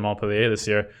it up in Montpellier this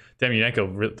year.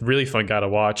 Demyanenko, really fun guy to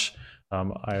watch.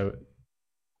 I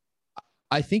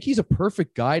think he's a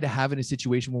perfect guy to have in a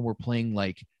situation when we're playing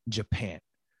like Japan.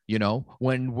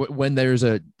 When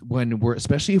we're,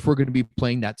 especially if we're going to be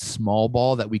playing that small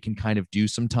ball that we can kind of do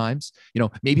sometimes,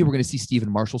 maybe we're going to see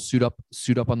Stephen Marshall suit up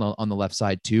on the left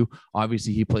side too.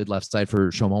 Obviously he played left side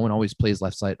for Chaumont and always plays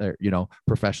left side,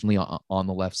 professionally on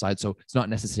the left side. So it's not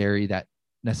necessarily that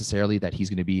he's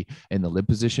going to be in the lib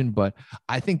position, but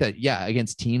I think that, yeah,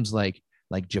 against teams like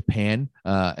Japan,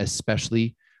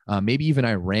 especially, maybe even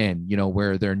Iran,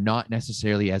 where they're not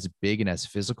necessarily as big and as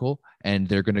physical, and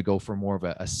they're going to go for more of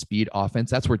a speed offense.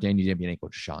 That's where Danny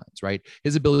Demyanenko shines, right?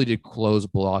 His ability to close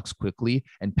blocks quickly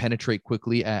and penetrate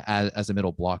quickly as a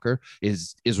middle blocker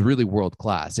is really world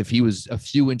class. If he was a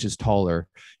few inches taller,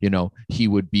 he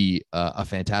would be a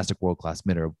fantastic world class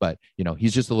middle. But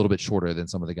he's just a little bit shorter than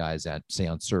some of the guys at, say,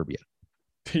 on Serbia.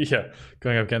 Yeah,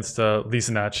 going up against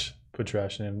Lisenac,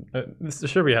 Putrashin.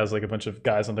 Serbia has like a bunch of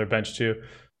guys on their bench too.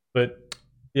 But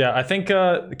yeah, I think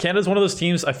Canada's one of those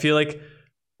teams. I feel like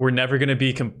we're never going to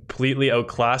be completely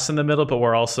outclassed in the middle, but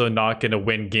we're also not going to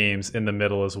win games in the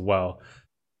middle as well.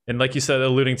 And like you said,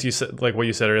 alluding to like what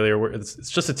you said earlier, it's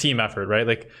just a team effort, right?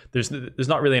 Like there's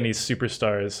not really any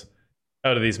superstars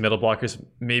out of these middle blockers.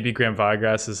 Maybe Graham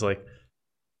Vigras is like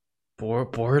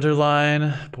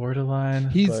borderline.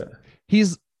 He's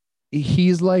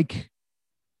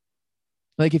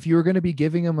like if you were going to be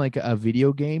giving him like a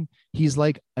video game, he's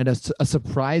like a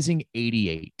surprising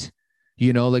 88,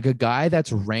 like a guy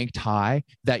that's ranked high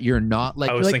that you're not like.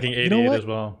 I was thinking 88 as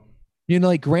well.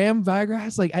 Like Graham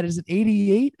Vigras, like as an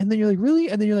 88, and then you're like, really?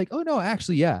 And then you're like, oh no,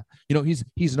 actually, yeah.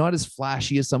 He's not as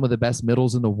flashy as some of the best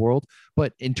middles in the world,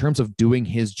 but in terms of doing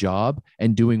his job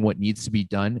and doing what needs to be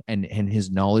done, and his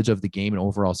knowledge of the game and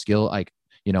overall skill, like,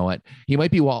 he might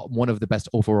be one of the best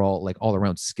overall, like all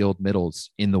around skilled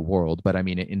middles in the world. But I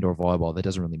mean, in indoor volleyball, that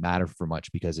doesn't really matter for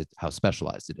much because it's how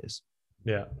specialized it is.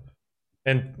 Yeah.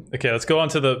 And okay, let's go on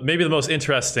to maybe the most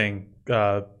interesting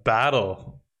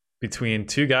battle between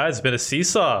two guys. It's been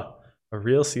a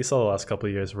real seesaw the last couple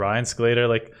of years. Ryan Sclater,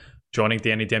 like joining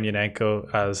Danny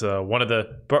Demyanenko as one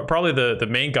of probably the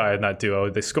main guy in that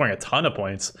duo. They're scoring a ton of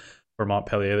points for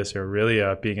Montpellier this year, really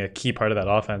being a key part of that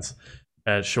offense.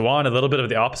 Chaumont, a little bit of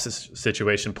the opposite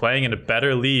situation, playing in a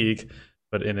better league,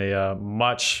 but in a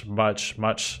much, much,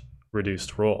 much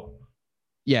reduced role.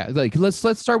 Yeah, like let's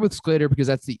start with Sclater because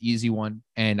that's the easy one,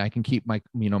 and I can keep my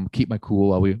keep my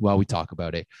cool while we talk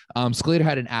about it. Sclater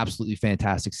had an absolutely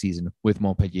fantastic season with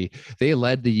Montpellier. They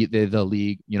led the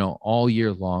league, all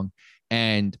year long,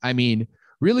 and I mean,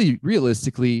 really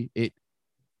realistically,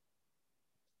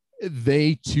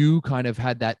 they too kind of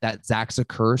had that Zaxa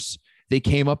curse. They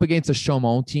came up against a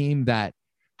Chaumont team that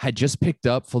had just picked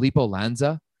up Filippo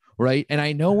Lanza, right? And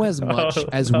I know as much Oh,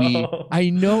 as no. I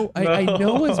know as,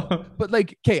 No. but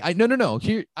like, okay, no.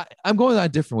 Here, I'm going on a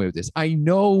different way with this. I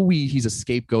know he's a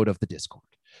scapegoat of the Discord,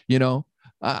 you know.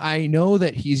 I know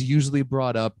that he's usually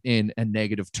brought up in a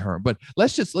negative term, but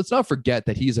let's not forget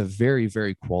that he's a very,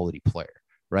 very quality player,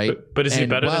 right? But is he And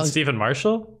better than while Stephen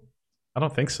Marshall? I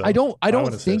don't think I so. don't I I don't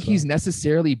wouldn't say think he's so.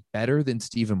 necessarily better than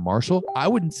Stephen Marshall. I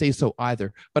wouldn't say so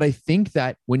either. But I think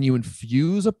that when you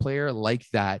infuse a player like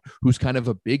that, who's kind of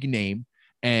a big name,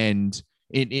 and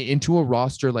into a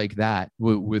roster like that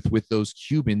with those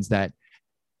Cubans, that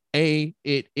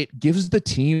it gives the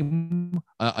team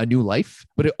a new life,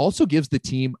 but it also gives the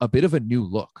team a bit of a new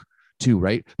look too,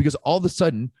 right? Because all of a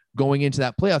sudden, going into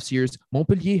that playoff series,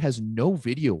 Montpellier has no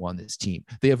video on this team.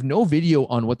 They have no video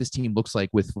on what this team looks like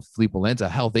with Felipe Lanza.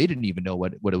 Hell, they didn't even know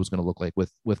what it was going to look like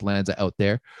with Lanza out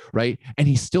there, right? And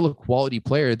he's still a quality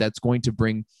player that's going to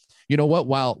bring, you know what?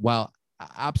 While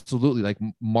absolutely, like,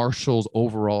 Marshall's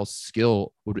overall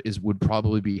skill would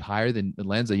probably be higher than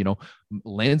Lanza.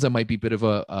 Lanza might be a bit of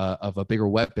a bigger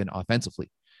weapon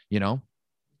offensively, you know,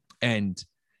 and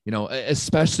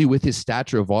especially with his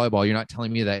stature of volleyball, you're not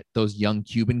telling me that those young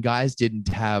Cuban guys didn't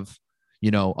have,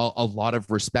 a lot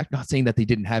of respect. Not saying that they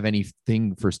didn't have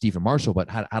anything for Stephen Marshall, but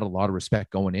had a lot of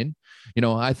respect going in.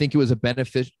 I think it was a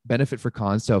benefit for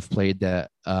Cons to have played the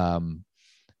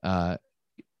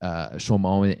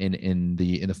Chaumont in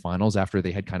the finals after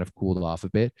they had kind of cooled off a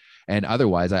bit. And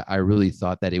otherwise, I really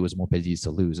thought that it was Montpellier's to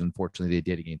lose. Unfortunately, they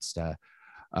did against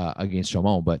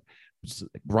Chaumont, but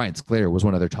Brian Sclater was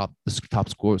one of their top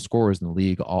scorers in the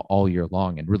league all year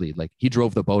long, and really, like, he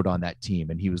drove the boat on that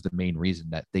team, and he was the main reason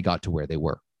that they got to where they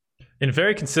were. And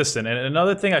very consistent. And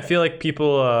another thing, I feel like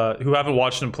people who haven't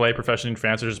watched him play professionally in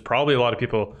France, there's probably a lot of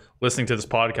people listening to this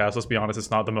podcast. Let's be honest,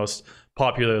 it's not the most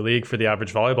popular league for the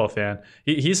average volleyball fan.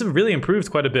 He's really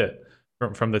improved quite a bit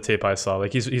from the tape I saw.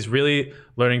 Like, he's really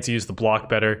learning to use the block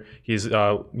better. He's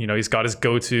he's got his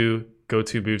go-to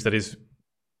moves that he's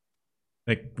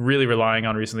like really relying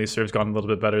on recently. His serve's gotten a little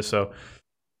bit better. So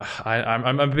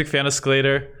I'm a big fan of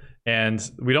Sclater. And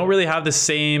we don't really have the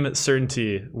same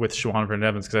certainty with Siobhan Vernon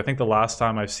Evans, because I think the last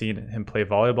time I've seen him play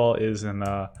volleyball is in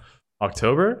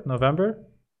October, November.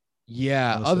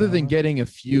 Yeah, other than getting a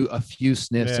few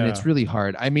sniffs, and it's really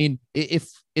hard. I mean, if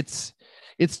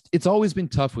it's always been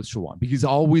tough with Siobhan because he's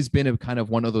always been a kind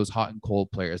of one of those hot and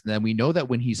cold players. And then we know that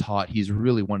when he's hot, he's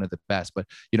really one of the best. But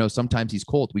sometimes he's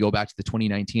cold. We go back to the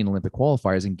 2019 Olympic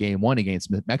qualifiers in Game 1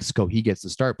 against Mexico. He gets the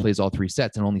start, plays all 3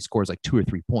 sets, and only scores like 2 or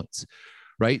 3 points.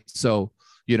 Right. So,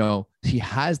 he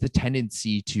has the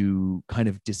tendency to kind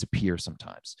of disappear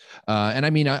sometimes. And I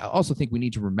mean, I also think we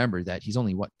need to remember that he's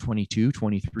only 22,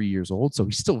 23 years old. So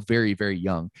he's still very, very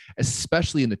young,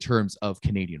 especially in the terms of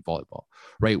Canadian volleyball,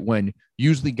 right? When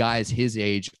usually guys his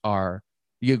age are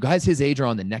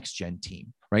on the next gen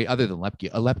team, right? Other than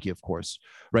Lepke, of course.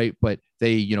 Right. But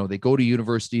they go to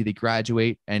university, they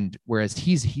graduate. And whereas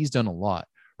he's done a lot.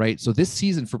 Right. So this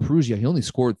season for Perugia, he only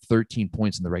scored 13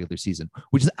 points in the regular season,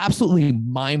 which is absolutely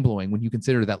mind blowing when you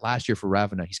consider that last year for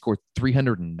Ravenna, he scored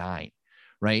 309.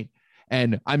 Right.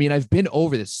 And I mean, I've been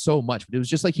over this so much, but it was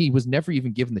just like he was never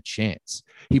even given the chance.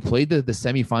 He played the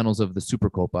semifinals of the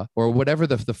Supercoppa, or whatever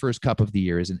the first cup of the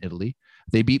year is in Italy.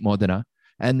 They beat Modena.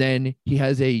 And then he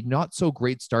has a not so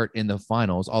great start in the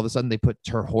finals. All of a sudden they put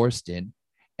Ter Horst in,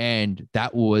 and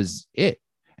that was it.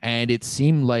 And it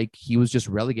seemed like he was just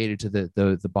relegated to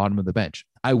the bottom of the bench.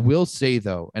 I will say,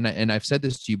 though, and I've said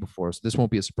this to you before, so this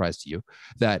won't be a surprise to you,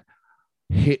 that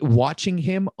watching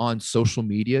him on social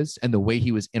medias and the way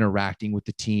he was interacting with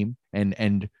the team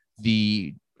and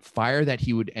the fire that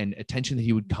he would and attention that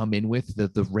he would come in with,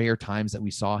 the rare times that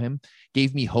we saw him,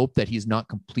 gave me hope that he's not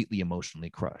completely emotionally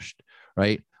crushed,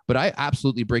 right? But I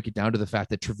absolutely break it down to the fact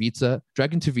that Dragan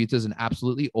Tavita is an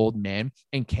absolutely old man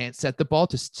and can't set the ball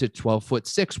to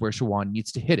 12'6", where Siobhan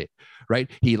needs to hit it, right?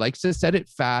 He likes to set it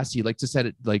fast. He likes to set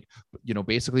it like,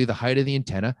 basically the height of the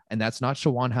antenna. And that's not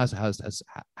Siobhan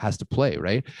has to play,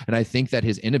 right? And I think that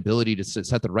his inability to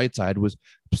set the right side was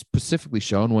specifically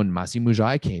shown when Massi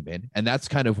Mujai came in. And that's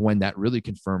kind of when that really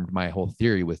confirmed my whole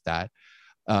theory with that.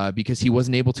 because he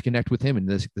wasn't able to connect with him and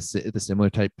the similar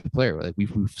type of player. Like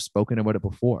we've spoken about it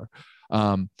before.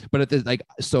 But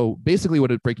so basically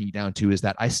what it's breaking down to is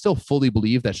that I still fully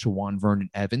believe that Shawan Vernon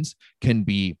Evans can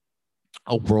be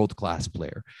a world-class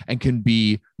player and can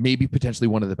be maybe potentially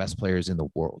one of the best players in the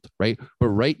world, right? But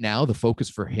right now, the focus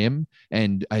for him,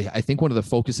 and I think one of the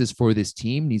focuses for this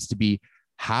team needs to be,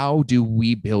 how do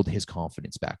we build his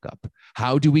confidence back up?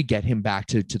 How do we get him back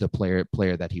to the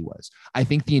player that he was? I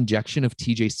think the injection of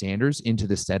TJ Sanders into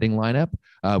the setting lineup,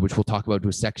 which we'll talk about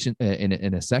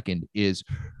in a second, is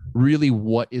really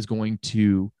what is going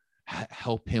to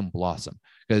help him blossom.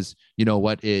 Because you know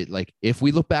what, if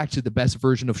we look back to the best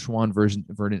version of Shawan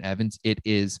Vernon Evans, it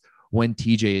is when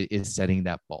TJ is setting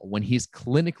that ball, when he's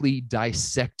clinically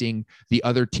dissecting the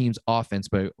other team's offense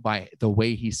by the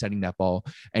way he's setting that ball,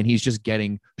 and he's just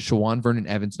getting Shawan Vernon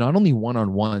Evans not only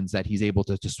one-on-ones that he's able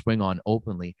to swing on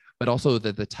openly, but also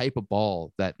the type of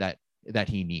ball that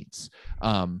he needs.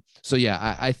 So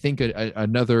yeah, I think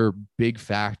another big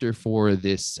factor for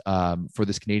this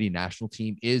Canadian national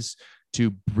team is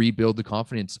to rebuild the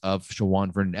confidence of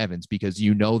Shawan Vernon Evans, because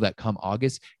you know that come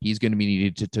August, he's going to be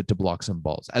needed to block some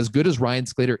balls. As good as Ryan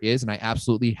Sclater is, and I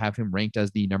absolutely have him ranked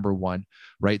as the number one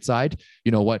right side,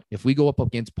 you know what, if we go up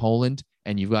against Poland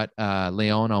and you've got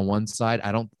Leon on one side,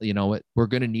 we're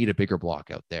going to need a bigger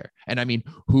block out there. And I mean,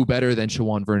 who better than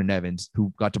Shawan Vernon Evans,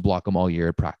 who got to block him all year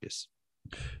at practice?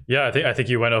 Yeah, I think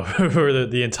you went over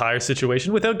the entire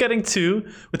situation without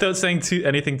saying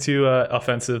anything too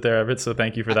offensive there, Everett. So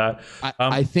thank you for that.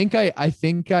 I think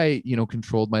I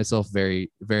controlled myself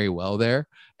very, very well there,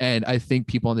 and I think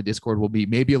people on the Discord will be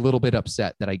maybe a little bit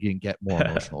upset that I didn't get more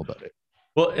emotional about it.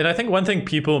 Well, and I think one thing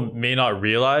people may not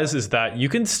realize is that you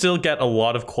can still get a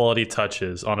lot of quality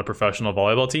touches on a professional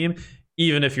volleyball team,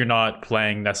 even if you're not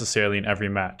playing necessarily in every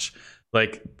match.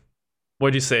 Like,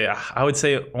 what'd you say? I would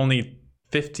say only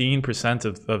 15%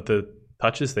 of the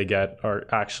touches they get are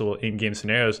actual in-game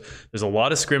scenarios. There's a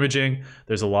lot of scrimmaging.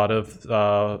 There's a lot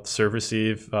of serve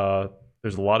receive.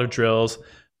 There's a lot of drills.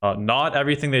 Not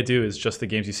everything they do is just the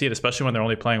games you see it, especially when they're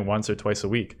only playing once or twice a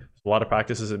week. There's a lot of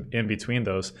practices in between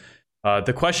those.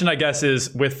 The question, I guess,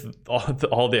 is with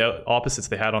all the opposites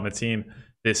they had on the team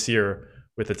this year,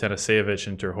 with the Atanasievich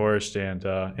and Ter Horst and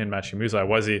in Mashimuzai,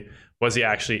 was he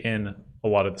actually in a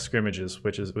lot of the scrimmages,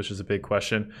 which is a big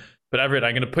question. But Everett,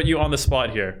 I'm going to put you on the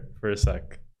spot here for a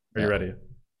sec. Are you ready?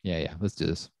 Yeah. Let's do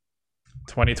this.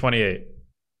 2028.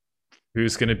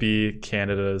 Who's going to be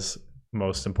Canada's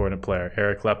most important player?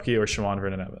 Eric Lepke or Shawan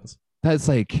Vernon Evans? That's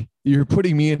like, you're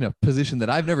putting me in a position that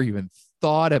I've never even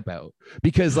thought about,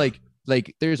 because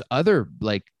there's other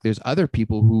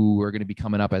people who are going to be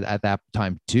coming up at that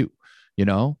time too. You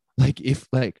know,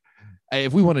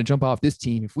 if we want to jump off this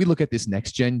team, if we look at this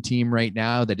next gen team right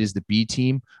now, that is the B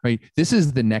team, right? This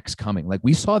is the next coming. Like,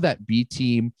 we saw that B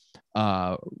team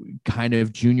kind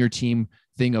of junior team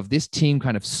thing of this team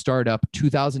kind of start up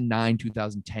 2009,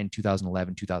 2010,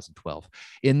 2011, 2012.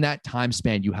 In that time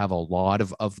span, you have a lot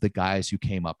of the guys who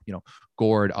came up,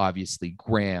 Gord, obviously,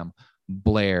 Graham,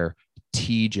 Blair,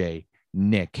 TJ,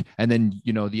 Nick, and then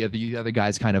the other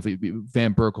guys kind of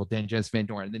Van Berkel, then Jess Van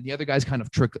Doren, and then the other guys kind of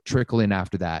trickle in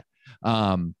after that.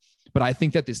 But I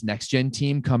think that this next gen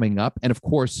team coming up, and of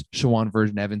course Shawan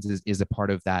Vernon Evans is a part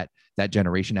of that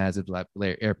generation, as of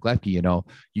Eric Lepke.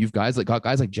 You've got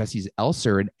guys like Jesse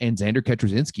Elser and Xander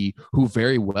Ketrzynski, who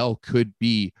very well could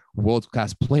be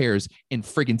world-class players in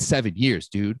friggin' 7 years,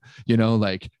 dude.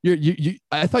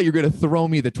 I thought you were gonna throw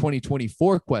me the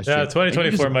 2024 question. Yeah,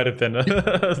 2024 might have been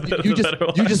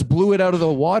you just blew it out of the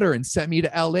water and sent me to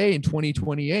LA in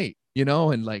 2028,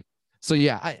 and so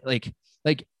yeah,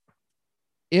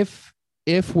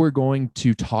 if we're going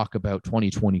to talk about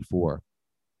 2024,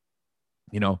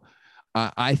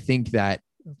 I think that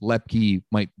Lepke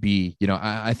might be,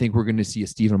 I think we're going to see a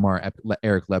Stephen Amar,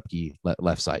 Eric Lepke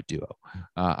left side duo.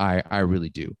 I really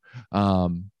do.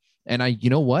 And you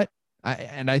know what?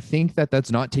 I think that's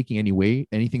not taking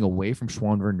anything away from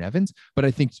Shawan Vernon Evans, but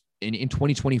I think in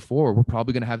 2024, we're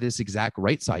probably going to have this exact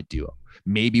right side duo,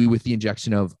 maybe with the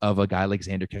injection of a guy like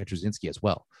Xander Ketrzynski as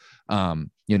well,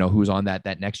 who's on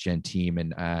that next gen team.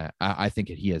 And I think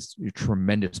he has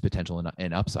tremendous potential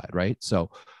and upside. Right.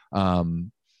 So,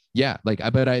 yeah, but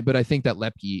I think that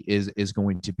Lepke is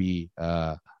going to be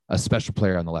a special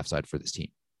player on the left side for this team.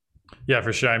 Yeah,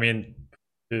 for sure. I mean,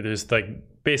 there's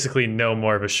basically no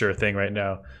more of a sure thing right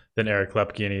now than Eric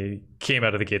Lepke, and he came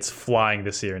out of the gates flying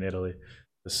this year in Italy.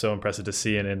 It was so impressive to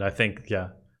see, and I think, yeah,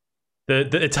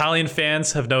 the Italian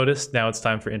fans have noticed. Now it's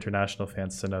time for international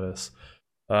fans to notice.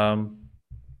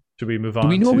 Should we move Do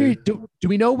we on know to? do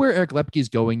we know where Eric Lepke is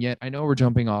going yet? I know we're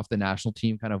jumping off the national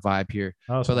team kind of vibe here,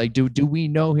 Oh, but like, do we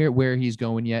know here where he's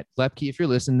going yet? Lepke, if you're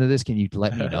listening to this, can you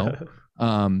let me know?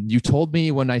 You told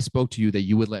me when I spoke to you that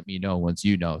you would let me know once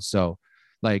you know. So,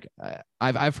 like,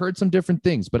 I've heard some different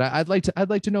things, but I'd like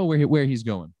to know where he's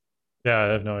going. Yeah, I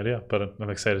have no idea, but I'm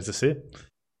excited to see it.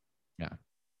 Yeah.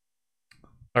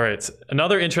 All right.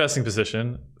 Another interesting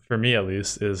position for me, at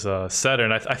least, is setter,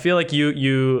 and I feel like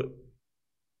you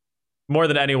more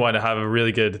than anyone have a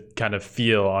really good kind of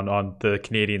feel on the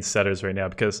Canadian setters right now,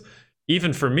 because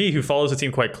even for me, who follows the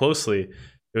team quite closely,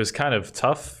 it was kind of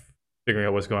tough figuring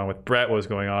out what's going on with Brett, what was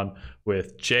going on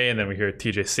with Jay, and then we hear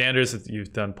TJ Sanders.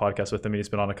 You've done podcasts with him, and he's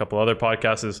been on a couple other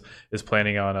podcasts. Is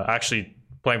planning on actually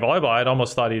playing volleyball. I'd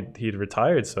almost thought he'd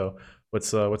retired. So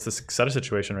what's the setter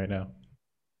situation right now?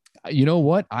 You know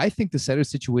what? I think the setter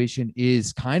situation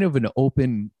is kind of an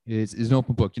open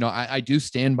book. You know, I do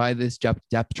stand by this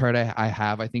depth chart I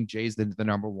have. I think Jay's the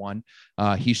number one.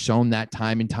 He's shown that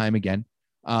time and time again.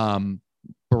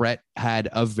 Brett had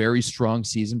a very strong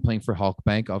season playing for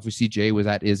Halkbank. Obviously, Jay was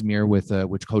at Izmir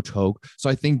with Coach Hogue. So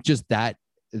I think just that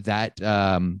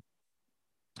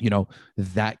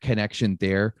connection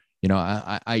there. You know,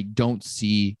 I don't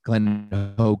see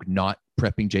Glenn Hogue not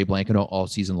prepping Jay Blankenau all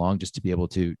season long just to be able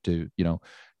to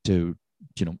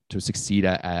succeed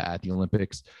at the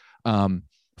Olympics.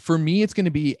 For me, it's going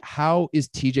to be, how is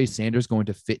TJ Sanders going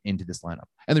to fit into this lineup?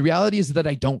 And the reality is that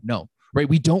I don't know. Right.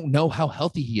 We don't know how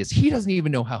healthy he is. He doesn't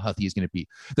even know how healthy he's going to be.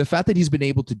 The fact that he's been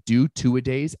able to do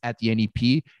 2-a-days at the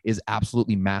NEP is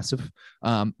absolutely massive.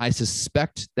 I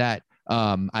suspect that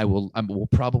I will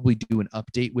probably do an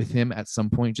update with him at some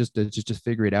point just to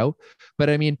figure it out. But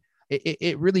I mean,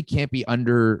 it really can't be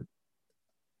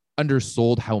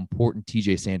undersold how important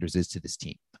TJ Sanders is to this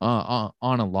team on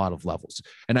a lot of levels.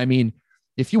 And I mean,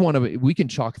 if you want to, we can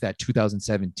chalk that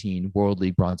 2017 World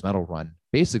League bronze medal run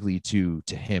basically to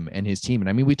him and his team. And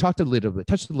I mean, we touched a little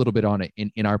bit on it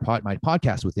in my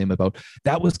podcast with him about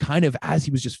that was kind of as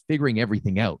he was just figuring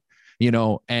everything out, you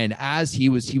know, and as he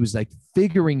was like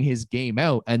figuring his game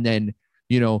out. And then,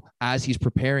 you know, as he's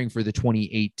preparing for the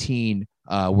 2018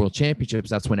 World Championships,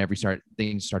 that's when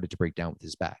things started to break down with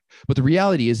his back. But the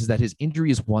reality is that his injury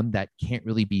is one that can't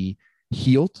really be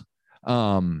healed.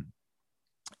 And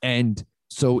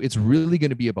so it's really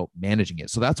going to be about managing it.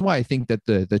 So that's why I think that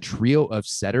the trio of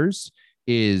setters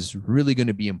is really going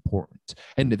to be important.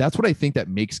 And that's what I think that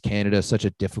makes Canada such a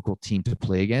difficult team to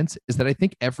play against, is that I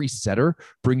think every setter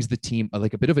brings the team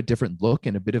like a bit of a different look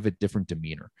and a bit of a different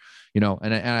demeanor, you know,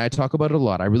 and I talk about it a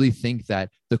lot. I really think that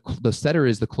the setter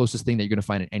is the closest thing that you're going to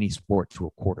find in any sport to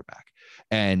a quarterback.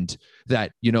 And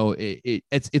that, you know,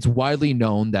 it's widely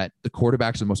known that the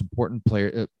quarterbacks are the most important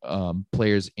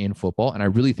players in football. And I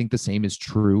really think the same is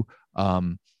true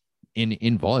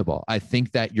in volleyball. I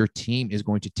think that your team is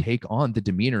going to take on the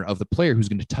demeanor of the player who's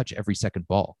going to touch every second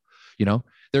ball. You know,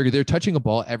 they're touching a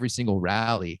ball every single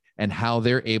rally, and how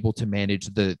they're able to manage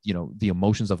the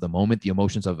emotions of the moment, the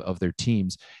emotions of their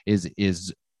teams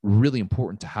is really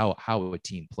important to how a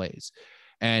team plays.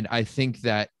 And I think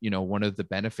that, you know, one of the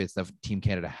benefits that Team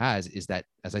Canada has is that,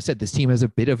 as I said, this team has a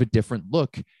bit of a different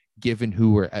look given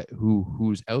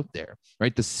who's out there,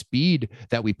 right? The speed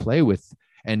that we play with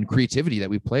and creativity that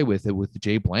we play with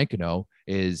Jay Blankenau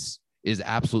is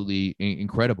absolutely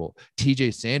incredible.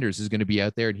 TJ Sanders is going to be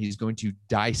out there and he's going to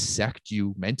dissect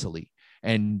you mentally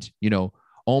and, you know,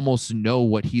 almost know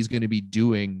what he's going to be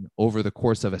doing over the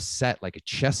course of a set, like a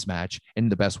chess match,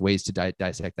 and the best ways to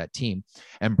dissect that team.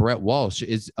 And Brett Walsh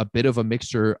is a bit of a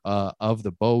mixture of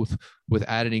the both, with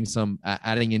adding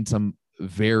in some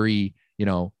very, you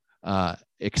know,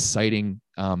 exciting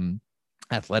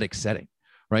athletic setting.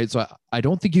 Right. So I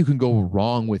don't think you can go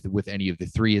wrong with any of the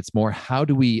three. It's more, how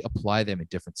do we apply them in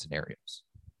different scenarios?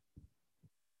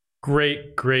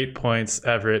 Great points,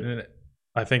 Everett. And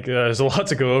I think there's a lot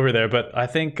to go over there. But I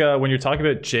think when you're talking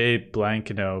about Jay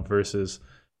Blankenau versus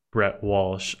Brett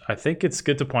Walsh, I think it's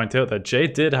good to point out that Jay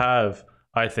did have,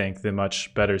 I think, the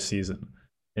much better season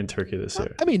in Turkey this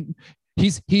year. I mean,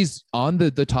 he's on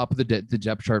the top of the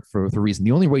depth chart for a reason.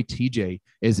 The only way TJ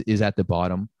is at the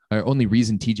bottom, or only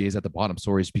reason TJ is at the bottom,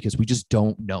 sorry, is because we just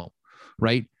don't know,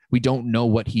 right? We don't know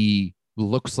what he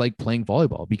looks like playing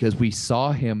volleyball, because we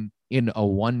saw him in a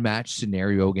one-match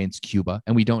scenario against Cuba,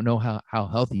 and we don't know how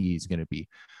healthy he's going to be.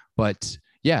 But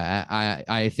yeah,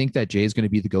 I think that Jay is going to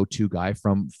be the go-to guy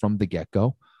from the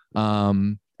get-go.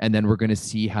 And then we're going to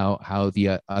see how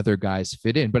the other guys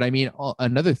fit in. But I mean,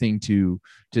 another thing to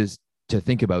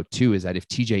think about too is that if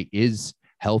TJ is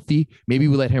healthy, maybe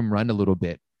we let him run a little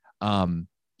bit.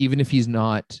 Even if he's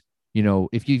not even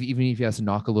if he has to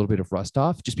knock a little bit of rust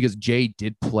off, just because Jay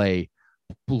did play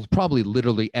probably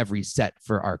literally every set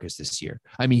for Arcus this year.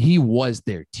 I mean, he was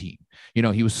their team.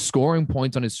 He was scoring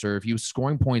points on his serve. He was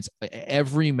scoring points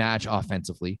every match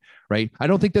offensively, right? I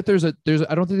don't think there's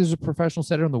a professional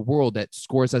setter in the world that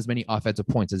scores as many offensive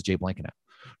points as Jay Blankenau,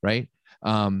 right?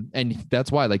 And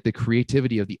that's why, like, the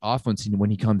creativity of the offense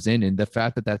when he comes in, and the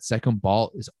fact that second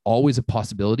ball is always a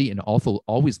possibility and also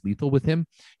always lethal with him,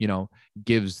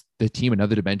 gives the team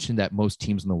another dimension that most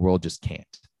teams in the world just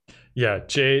can't. Yeah,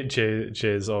 Jay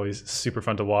is always super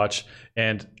fun to watch,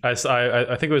 and I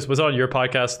think it was on your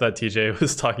podcast that TJ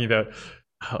was talking about.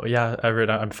 Oh yeah, Everett,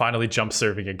 I'm finally jump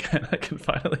serving again. I can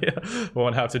finally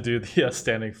won't have to do the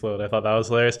standing float. I thought that was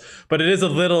hilarious, but it is a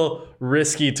little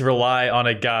risky to rely on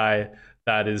a guy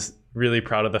that is really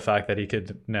proud of the fact that he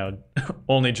could now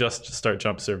only just start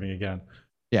jump serving again.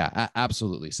 Yeah,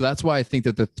 absolutely. So that's why I think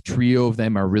that the trio of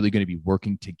them are really going to be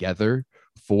working together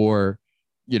for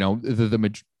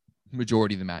the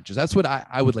majority of the matches. That's what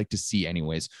I would like to see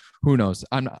anyways. Who knows?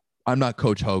 I'm not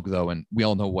Coach Hogue though, and we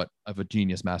all know what of a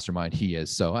genius mastermind he is,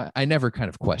 so I never kind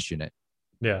of question it.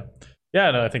 No,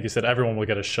 I think you said everyone will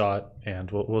get a shot,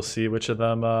 and we'll see which of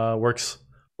them works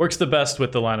the best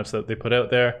with the lineups that they put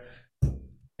out there.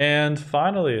 And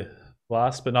finally,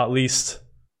 last but not least,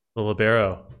 the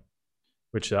libero,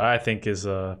 which I think is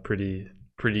a pretty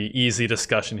easy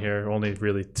discussion here. Only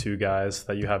really two guys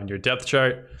that you have in your depth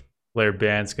chart. Blair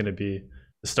Ban's going to be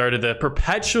the start of the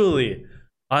perpetually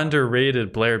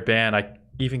underrated Blair Ban. I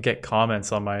even get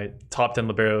comments on my top 10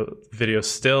 libero video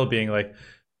still being like,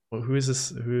 well, who is this?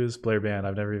 Who is Blair Ban?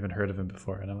 I've never even heard of him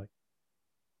before. And I'm like,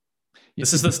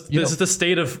 this is the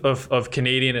state of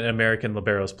Canadian and American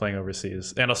liberos playing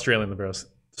overseas, and Australian liberos.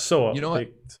 So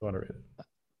underrated.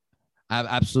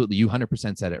 Absolutely. You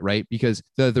 100% said it, right? Because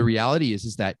the reality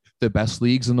is that the best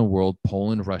leagues in the world,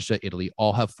 Poland, Russia, Italy,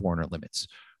 all have foreigner limits,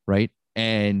 right?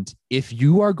 And if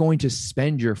you are going to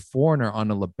spend your foreigner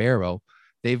on a libero,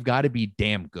 they've got to be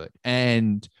damn good.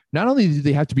 And not only do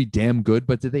they have to be damn good,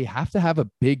 but do they have to have a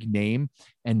big name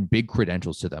and big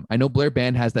credentials to them? I know Blair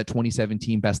Ban has that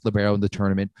 2017 best libero in the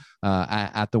tournament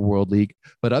at the World League.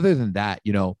 But other than that,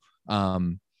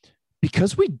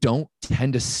 because we don't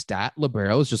tend to stat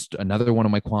liberos, just another one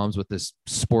of my qualms with this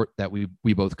sport that we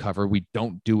both cover. We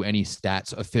don't do any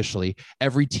stats officially.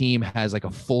 Every team has like a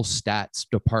full stats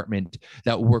department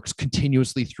that works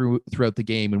continuously throughout the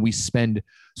game, and we spend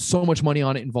so much money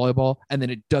on it in volleyball, and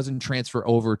then it doesn't transfer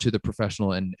over to the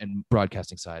professional and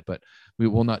broadcasting side. But we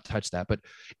will not touch that. But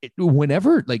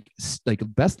whenever like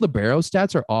best libero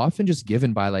stats are often just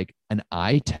given by like an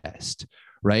eye test.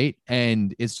 Right.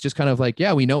 And it's just kind of like,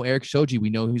 yeah, we know Eric Shoji. We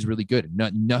know he's really good.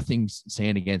 Nothing's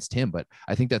saying against him. But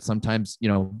I think that sometimes,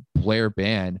 Blair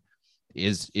Ban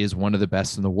is one of the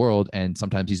best in the world. And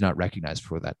sometimes he's not recognized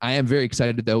for that. I am very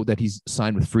excited, though, that he's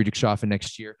signed with Friedrichshafen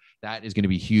next year. That is going to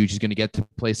be huge. He's going to get to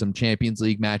play some Champions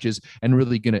League matches and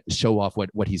really going to show off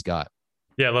what he's got.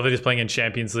 Yeah, I love that he's playing in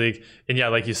Champions League. And yeah,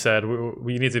 like you said,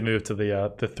 we need to move to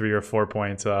the 3 or 4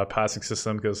 point passing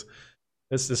system, because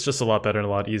it's just a lot better and a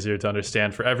lot easier to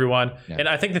understand for everyone. Yeah. And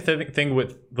I think the thing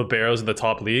with liberos in the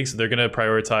top leagues, they're going to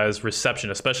prioritize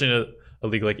reception, especially in a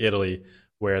league like Italy,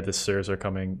 where the serves are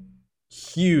coming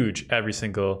huge every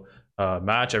single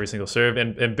match, every single serve.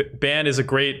 And Ban is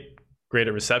great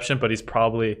at reception, but he's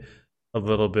probably a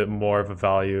little bit more of a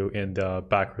value in the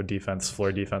back row defense,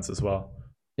 floor defense as well.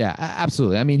 Yeah,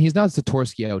 absolutely. I mean, he's not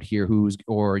Zatorsky out here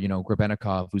or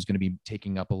Grebennikov, who's going to be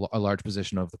taking up a large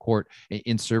position of the court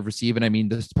in serve receive. And I mean,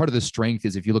 this part of the strength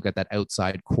is if you look at that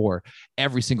outside core,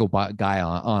 every single guy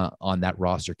on that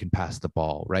roster can pass the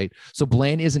ball, right? So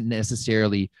Blan isn't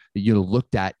necessarily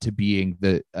looked at to being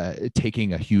the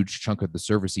taking a huge chunk of the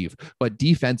serve receive, but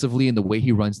defensively and the way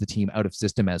he runs the team out of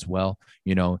system as well,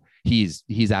 he's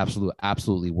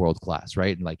absolutely world class,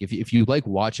 right? And like if you like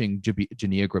watching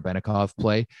Jania Grebennikov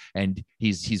play, and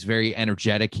he's very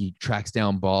energetic, he tracks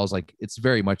down balls, like it's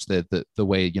very much the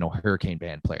way Hurricane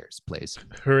Ban plays.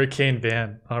 Hurricane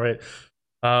Ban, all right.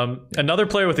 Another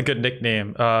player with a good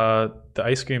nickname, the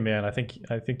Ice Cream Man. I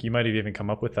think you might have even come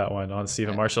up with that one on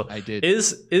Stephen Marshall. I did.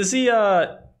 Is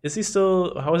he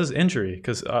still? How was his injury?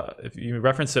 Because if you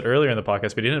referenced it earlier in the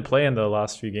podcast, but he didn't play in the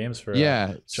last few games for.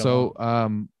 Yeah. So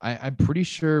I'm pretty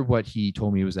sure what he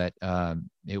told me was that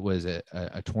it was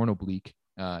a torn oblique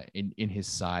in his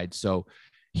side. So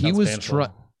he was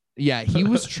he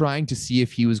was trying to see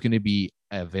if he was going to be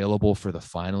available for the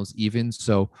finals even.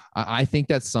 So I think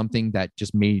that's something that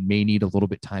just may need a little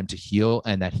bit time to heal,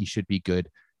 and that he should be good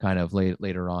kind of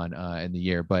later on in the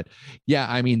year. But yeah,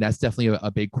 I mean, that's definitely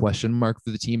a big question mark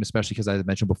for the team, especially because, as I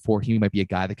mentioned before, he might be a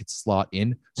guy that could slot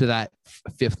in to that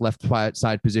fifth left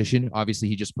side position. Obviously,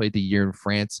 he just played the year in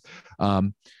France.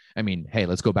 I mean, hey,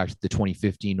 let's go back to the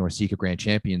 2015 NORCECA Grand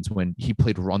Champions when he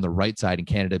played on the right side and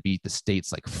Canada beat the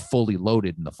States like fully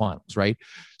loaded in the finals, right?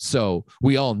 So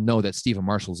we all know that Stephen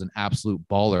Marshall is an absolute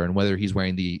baller, and whether he's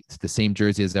wearing the same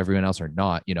jersey as everyone else or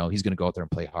not, you know, he's going to go out there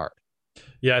and play hard.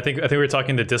 Yeah, I think we were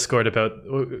talking to Discord about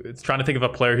trying to think of a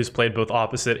player who's played both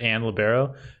opposite and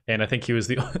libero, and I think he was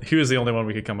the only one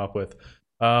we could come up with.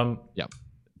 Yeah.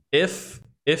 If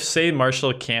say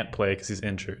Marshall can't play because he's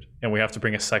injured, and we have to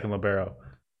bring a second libero,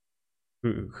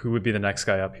 who would be the next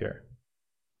guy up here?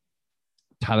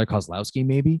 Tyler Kozlowski,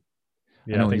 maybe.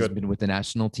 Yeah, I know he's been with the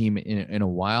national team in a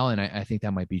while, and I think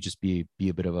that might be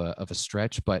a bit of a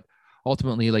stretch. But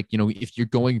ultimately, like, you know, if you're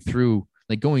going through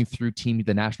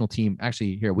the national team,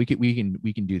 actually, here we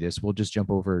can do this. We'll just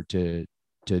jump over to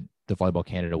the Volleyball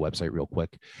Canada website real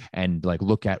quick and like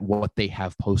look at what they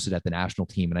have posted at the national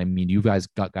team. And I mean, you guys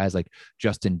got guys like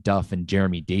Justin Duff and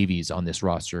Jeremy Davies on this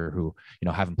roster who, you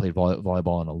know, haven't played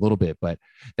volleyball in a little bit, but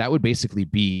that would basically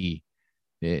be,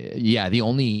 the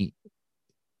only,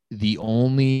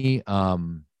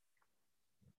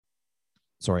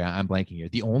 sorry, I'm blanking here.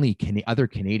 The only other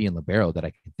Canadian libero that I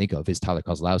can think of is Tyler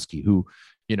Kozlowski, who,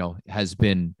 you know, has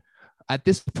been, at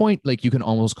this point, like, you can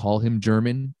almost call him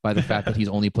German by the fact that he's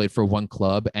only played for one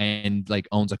club and like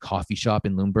owns a coffee shop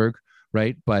in Lundberg,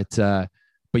 right? But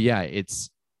yeah,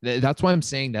 that's why I'm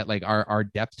saying that like our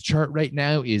depth chart right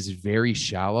now is very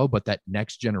shallow, but that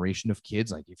next generation of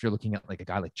kids, like if you're looking at like a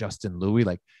guy like Justin Louis,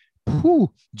 like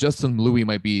Justin Louis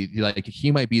might be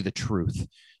the truth,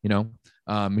 you know.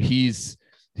 He's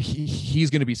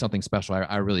going to be something special.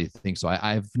 I really think so.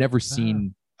 I've never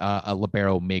seen a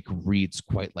libero make reads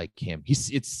quite like him.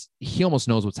 He almost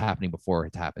knows what's happening before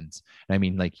it happens. And I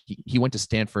mean, like he went to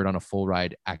Stanford on a full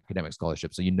ride academic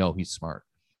scholarship, so you know he's smart.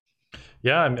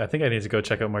 Yeah, I think I need to go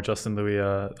check out more Justin Louis.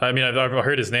 I mean, I've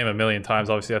heard his name a million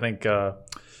times. Obviously,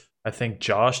 I think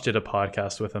Josh did a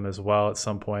podcast with him as well at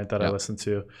some point that I listened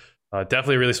to.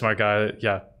 Definitely a really smart guy.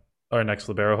 Yeah, our next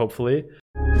libero, hopefully.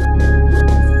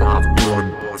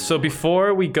 So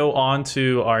before we go on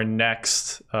to our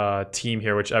next team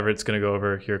here, which Everett's going to go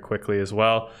over here quickly as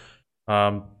well,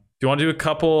 do you want to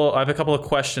do I have a couple of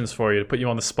questions for you to put you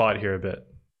on the spot here a bit.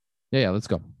 Yeah, let's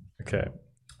go. Okay.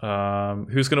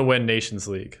 Who's going to win Nations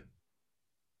League?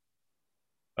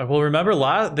 Well, remember,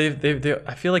 they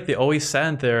I feel like they always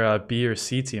send their B or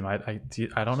C team. I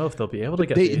don't know if they'll be able to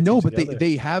get.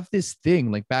 They have this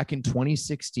thing like back in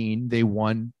 2016 they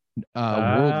won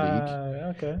World League,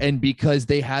 okay. And because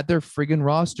they had their friggin'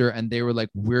 roster and they were like,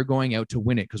 we're going out to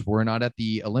win it because we're not at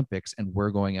the Olympics and we're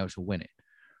going out to win it,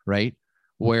 right?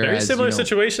 Whereas, very similar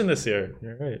situation this year.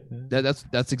 You're right.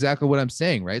 That's exactly what I'm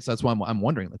saying, right? So that's why I'm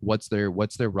wondering, like, what's their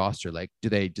roster like? Do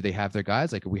they have their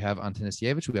guys? Like, we have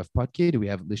Antanasievich, we have Putke, do we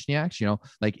have Lishniaks? You know,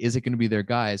 like, is it going to be their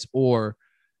guys, or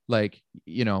like,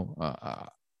 you know,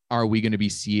 are we going to be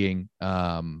seeing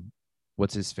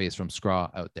what's his face from Skra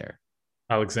out there?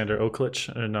 Alexander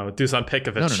Oklich? Or no, Dusan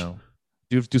Pekovic. No.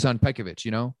 Dusan Pekovic,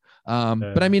 you know?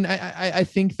 But I mean, I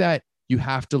think that you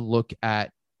have to look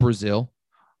at Brazil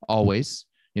always,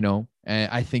 you know, and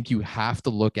I think you have to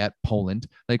look at Poland.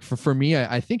 Like for me,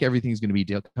 I think everything's going to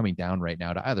be coming down right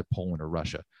now to either Poland or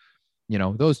Russia. You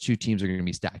know, those two teams are going to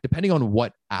be stacked depending on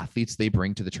what athletes they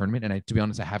bring to the tournament. And to be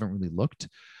honest, I haven't really looked.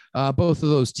 Both of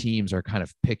those teams are kind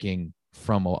of picking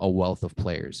from a wealth of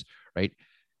players, right?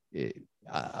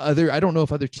 I don't know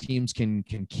if other teams can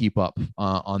keep up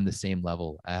on the same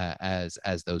level as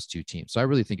those two teams. So I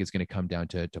really think it's going to come down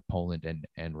to Poland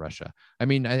and Russia. I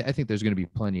mean, I think there's going to be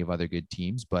plenty of other good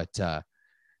teams, but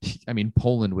I mean,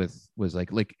 Poland was like,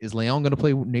 is Leon going to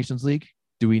play Nations League?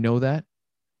 Do we know that?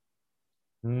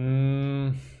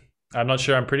 I'm not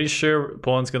sure. I'm pretty sure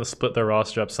Poland's going to split their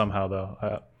roster up somehow,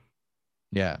 though.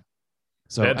 Yeah.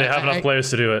 So they have enough players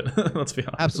to do it. Let's be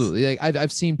honest. Absolutely. Like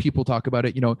I've seen people talk about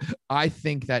it. You know, I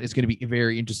think that it's going to be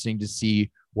very interesting to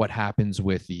see what happens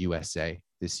with the USA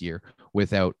this year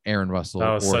without Aaron Russell.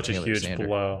 That was such a huge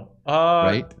blow.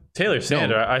 Right? Taylor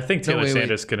Sanders. No, I think Taylor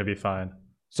Sanders is going to be fine.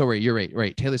 So you're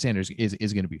right. Taylor Sanders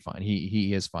is going to be fine.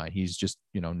 He is fine. He's just,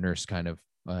 you know, nurse kind of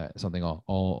something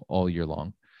all year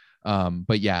long.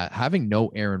 But yeah, having no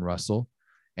Aaron Russell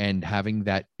and having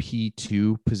that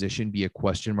P2 position be a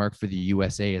question mark for the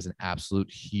USA is an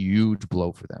absolute huge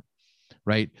blow for them,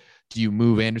 right? Do you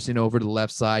move Anderson over to the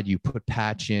left side? You put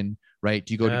Patch in, right?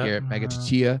 Do you go to Garrett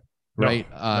Magachatia, right?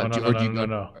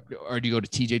 Or do you go to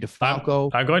TJ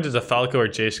DeFalco? I'm going to DeFalco or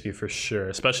Jayski for sure,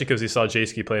 especially because you saw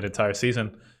Jayski play an entire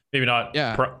season Maybe not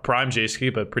Yeah. prime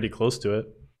Jayski, but pretty close to it.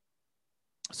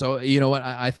 So you know what?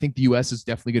 I think the U.S. is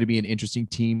definitely going to be an interesting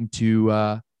team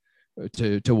to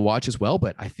watch as well.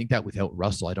 But I think that without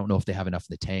Russell, I don't know if they have enough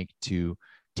in the tank to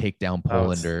take down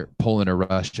Poland or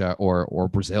Russia or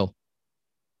Brazil.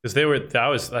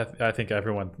 Because I think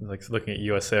everyone like looking at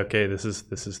USA. Okay, this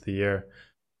is the year.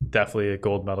 Definitely a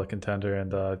gold medal contender,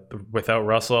 and without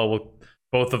Russell,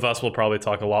 both of us will probably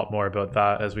talk a lot more about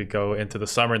that as we go into the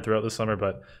summer and throughout the summer.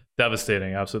 But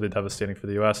devastating, absolutely devastating for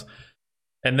the U.S.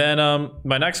 And then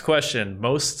my next question: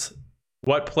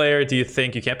 what player do you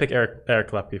think, you can't pick Eric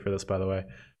Lepke for this, by the way?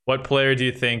 What player do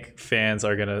you think fans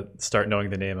are gonna start knowing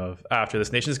the name of after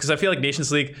this Nations? Because I feel like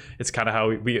Nations League, it's kind of how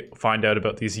we find out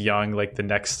about these young, like the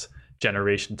next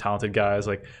generation talented guys.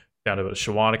 Like found out about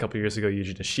Shawan a couple years ago,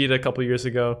 Yuji Nishida a couple years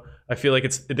ago. I feel like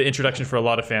it's the introduction for a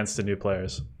lot of fans to new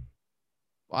players.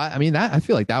 I mean, I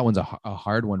feel like that one's a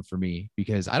hard one for me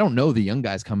because I don't know the young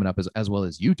guys coming up as well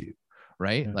as you do,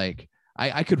 right? Yeah. Like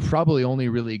I could probably only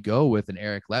really go with an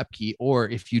Eric Lepke, or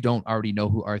if you don't already know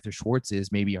who Arthur Schwartz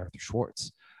is, maybe Arthur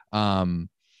Schwartz. Other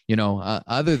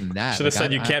than that, should have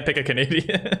said you can't pick a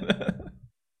Canadian.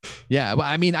 Yeah, but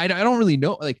I mean, I don't really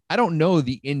know. Like, I don't know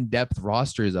the in-depth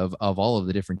rosters of all of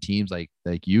the different teams like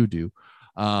you do.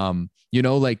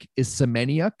 Like is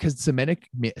Semeniuk, could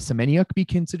Semeniuk be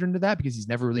considered into that because he's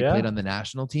never really played on the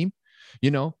national team?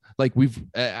 Like we've,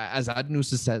 as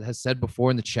Adnus has said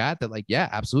before in the chat, that like, yeah,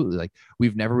 absolutely. Like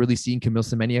we've never really seen Kamil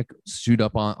Semeniuk suit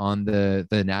up on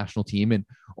the national team, and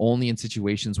only in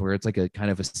situations where it's like a kind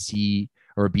of a C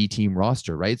or a B team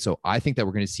roster, right? So I think that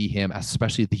we're going to see him,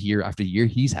 especially the year after year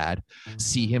he's had,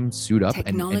 see him suit up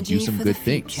and do some good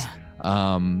things.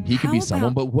 He could be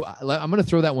someone, but I'm going to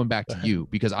throw that one back to you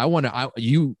because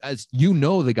you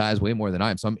know the guys way more than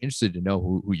I am. So I'm interested to know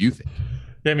who you think.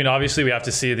 Yeah, I mean, obviously we have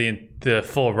to see the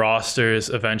full rosters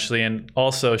eventually. And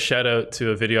also shout out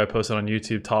to a video I posted on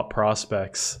YouTube, Top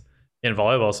Prospects in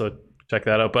Volleyball. So check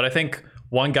that out. But I think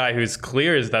one guy who's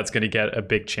clear is that's going to get a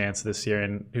big chance this year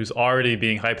and who's already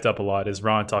being hyped up a lot is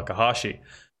Ron Takahashi,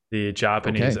 the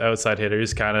Japanese outside hitter,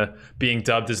 who's kind of being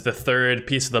dubbed as the third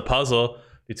piece of the puzzle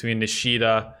between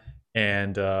Nishida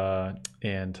and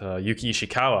Yuki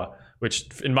Ishikawa,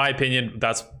 which in my opinion,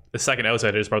 that's the second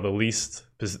outsider is probably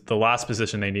the last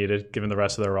position they needed given the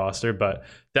rest of their roster. But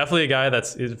definitely a guy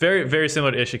is very, very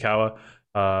similar to Ishikawa,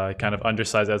 kind of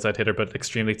undersized outside hitter, but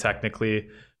extremely technically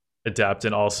adept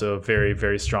and also very,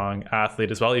 very strong athlete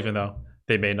as well, even though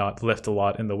they may not lift a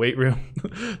lot in the weight room.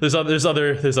 there's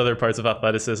other parts of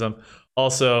athleticism.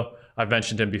 Also, I've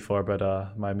mentioned him before, but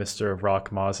my Mr.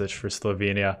 Rock Mazic for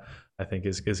Slovenia, I think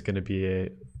is going to be a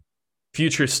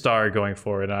future star going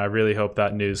forward. And I really hope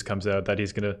that news comes out that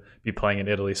he's going to be playing in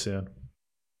Italy soon.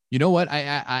 You know what? I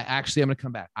actually, I'm going to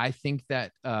come back. I think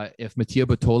that if Mattia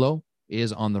Bottolo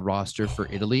is on the roster for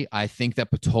Italy, I think that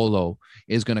Bottolo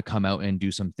is going to come out and do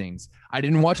some things. I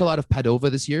didn't watch a lot of Padova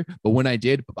this year, but when I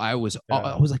did, I was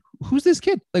like, who's this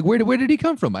kid? Like, where did he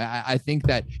come from? I think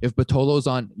that if Bottolo's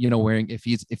on, wearing, if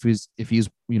he's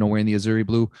wearing the Azzurri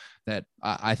blue, that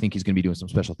I think he's going to be doing some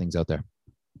special things out there.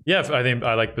 Yeah, I think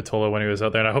I like Bottolo when he was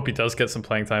out there, and I hope he does get some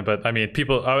playing time. But I mean,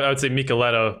 I would say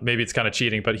Micheletto, maybe it's kind of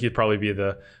cheating, but he'd probably be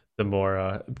the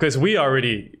more because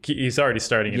he's already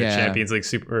starting in a Champions League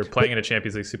playing in a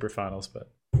Champions League super finals.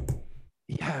 But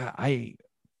yeah, I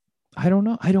don't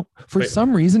know.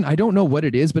 Some reason I don't know what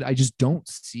it is, but I just don't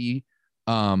see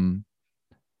Micheletto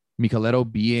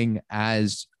being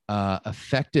as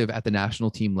effective at the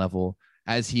national team level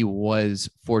as he was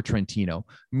for Trentino,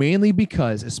 mainly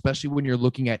because, especially when you're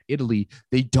looking at Italy,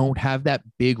 they don't have that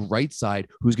big right side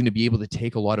who's going to be able to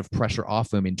take a lot of pressure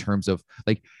off him in terms of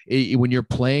like when you're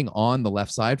playing on the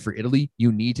left side for Italy,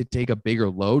 you need to take a bigger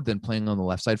load than playing on the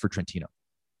left side for Trentino.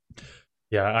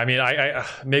 Yeah, I mean, I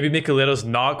maybe Micheletto's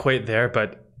not quite there,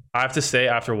 but I have to say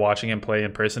after watching him play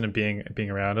in person and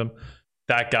being around him,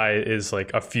 that guy is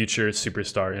like a future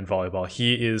superstar in volleyball.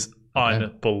 He is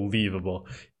unbelievable.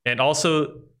 And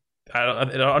also, I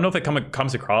don't know if it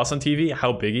comes across on TV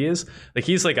how big he is. Like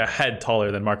he's like a head taller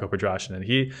than Marco Pedrashin. And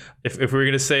if we were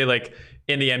gonna say like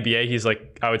in the NBA, he's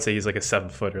like, I would say he's like a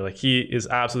 7-footer. Like he is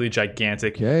absolutely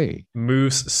gigantic.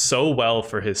 Moves so well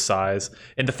for his size,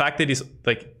 and the fact that he's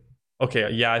like,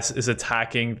 his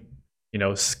attacking,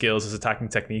 skills, his attacking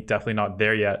technique definitely not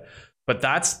there yet. But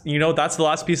that's the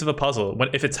last piece of a puzzle.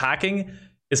 If attacking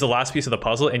is the last piece of the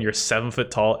puzzle, and you're 7-foot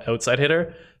tall outside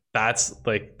hitter, that's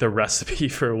like the recipe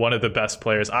for one of the best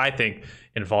players, I think,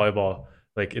 in volleyball,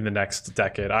 like in the next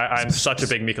decade. I'm such a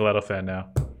big Micheletto fan now.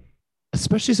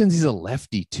 Especially since he's a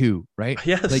lefty too, right?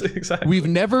 Yes, like, exactly.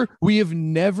 We have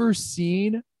never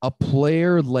seen a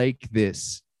player like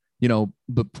this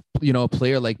but a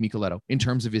player like Michieletto, in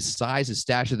terms of his size, his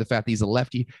stature, the fact that he's a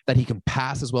lefty, that he can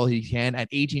pass as well as he can at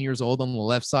 18 years old on the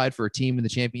left side for a team in the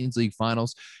Champions League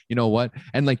finals. You know what?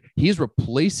 And like, he's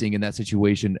replacing in that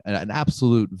situation an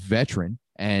absolute veteran,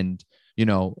 and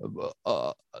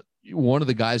one of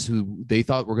the guys who they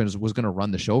thought was gonna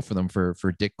run the show for them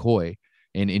for Dick Coy,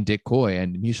 and in Dick Coy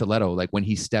and Michieletto, like when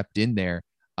he stepped in there,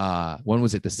 when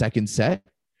was it, the second set?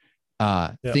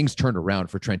 Things turned around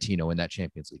for Trentino in that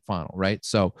Champions League final, right?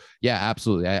 So yeah,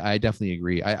 absolutely. I definitely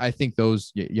agree. I think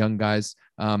those young guys,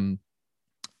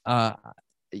 yeah,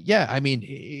 I mean,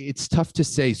 it's tough to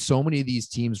say. So many of these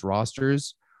teams'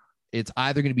 rosters, it's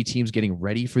either going to be teams getting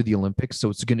ready for the Olympics, so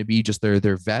it's going to be just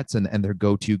their vets and their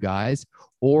go-to guys,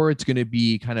 or it's going to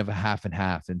be kind of a half and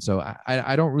half. And so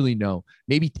I don't really know.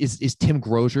 Maybe is Tim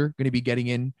Grosjean going to be getting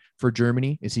in for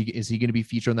Germany? Is he going to be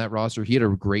featured on that roster? He had a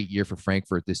great year for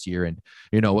Frankfurt this year, and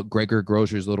what, Gregor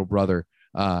Grosjean's little brother.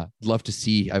 Love to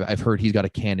see. I've heard he's got a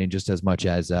cannon just as much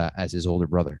as his older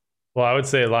brother. Well, I would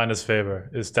say Linus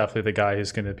Faber is definitely the guy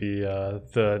who's going to be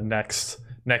the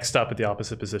next up at the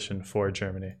opposite position for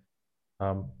Germany.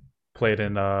 Played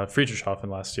in Friedrichshafen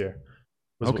last year.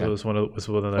 Was one of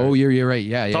their Oh, you're right.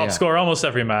 Yeah, top scorer almost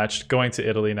every match. Going to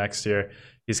Italy next year.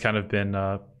 He's kind of been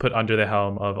put under the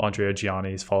helm of Andrea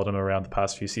Gianni. He's followed him around the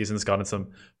past few seasons, gotten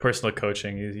some personal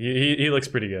coaching. He looks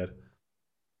pretty good.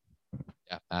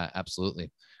 Yeah, absolutely.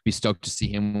 Be stoked to see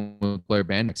him with Blair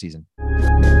Band next season.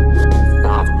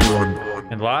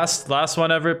 And last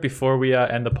one, Everett, before we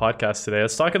end the podcast today,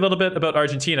 let's talk a little bit about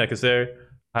Argentina, because I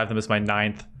have them as my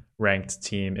 9th ranked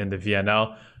team in the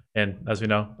VNL. And as we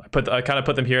know, I kind of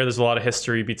put them here. There's a lot of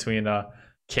history between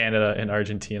Canada and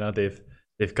Argentina.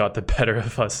 They've got the better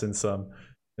of us in some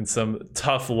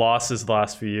tough losses the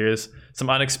last few years, some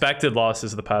unexpected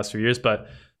losses the past few years. But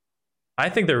I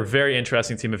think they're a very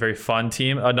interesting team, a very fun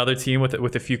team. Another team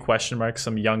with a few question marks,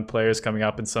 some young players coming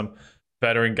up, and some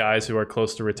veteran guys who are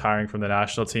close to retiring from the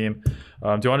national team.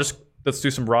 Do you want to let's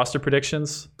do some roster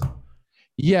predictions?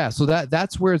 Yeah, so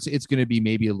that's where it's going to be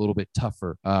maybe a little bit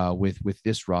tougher with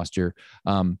this roster,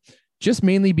 just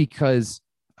mainly because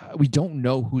we don't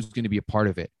know who's going to be a part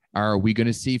of it. Are we going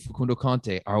to see Facundo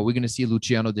Conte? Are we going to see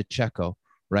Luciano De Cecco?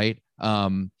 Right?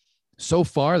 So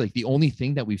far, like the only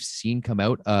thing that we've seen come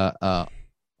out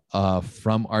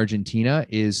from Argentina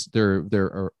is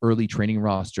their early training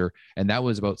roster, and that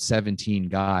was about 17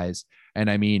 guys. And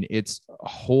I mean, it's a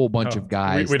whole bunch of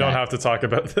guys. We don't have to talk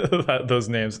about those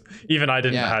names. Even I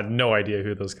had no idea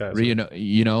who those guys were.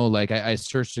 Like I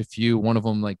searched a few. One of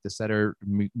them, like the setter,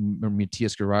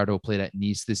 Matias Gerardo, played at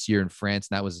Nice this year in France.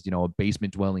 And that was, a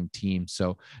basement dwelling team.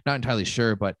 So not entirely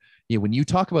sure. But when you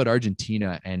talk about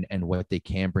Argentina and what they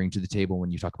can bring to the table, when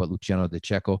you talk about Luciano De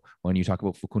Cecco, when you talk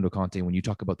about Facundo Conte, when you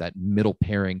talk about that middle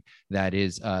pairing that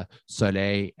is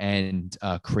Soler and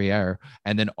Creer,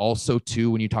 and then also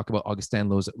too, when you talk about Augustin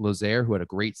Lozère, who had a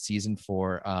great season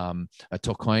for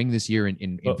Tourcoing this year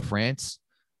in France.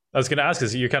 I was going to ask,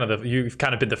 because you've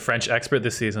kind of been the French expert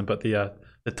this season, but the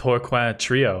Tourcoing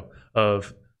trio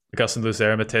of Augustin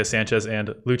Lozère, Mateo Sanchez,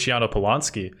 and Luciano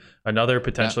Polanski, another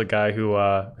potential guy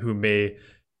who may,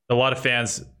 a lot of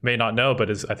fans may not know, but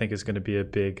I think is going to be a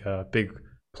big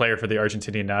player for the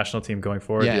Argentinian national team going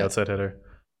forward. The outside hitter.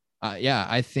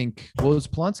 I think. Well, is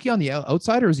Polanski on the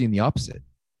outside, or is he in the opposite?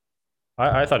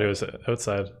 I thought he was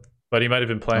outside, but he might have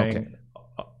been playing. Okay.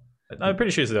 I'm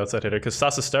pretty sure he's the outside hitter, because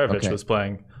Sasa Starovic was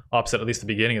playing opposite at least the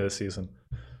beginning of the season.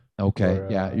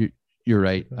 Okay, you're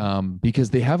right.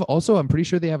 Because they have also, I'm pretty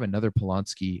sure they have another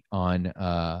Polanski on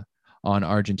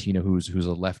Argentina who's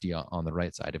a lefty on the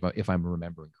right side, if I'm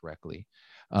remembering correctly.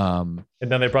 And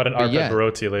then they brought in Arpad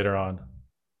Barotti later on.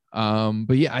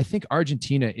 But yeah, I think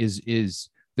Argentina is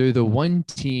they're the one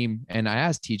team, and I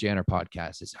asked TJ on our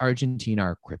podcast, is Argentina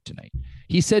our kryptonite?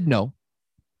 He said no,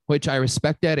 which I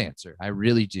respect that answer. I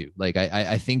really do. Like,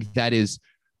 I think that is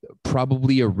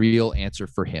probably a real answer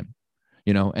for him,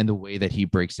 and the way that he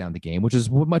breaks down the game, which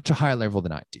is much a higher level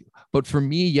than I do. But for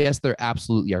me, yes, they're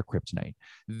absolutely our kryptonite.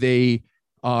 They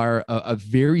are a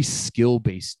very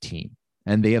skill-based team,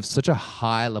 and they have such a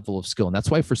high level of skill. And that's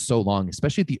why for so long,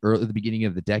 especially at the beginning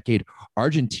of the decade,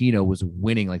 Argentina was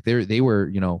winning. Like they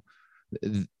were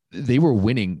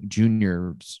winning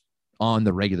juniors on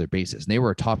the regular basis. And they were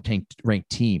a top 10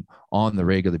 ranked team on the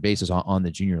regular basis on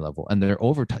the junior level, and their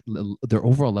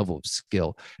overall level of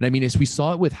skill. And I mean, as we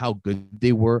saw it with how good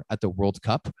they were at the World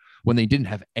Cup when they didn't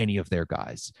have any of their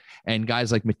guys, and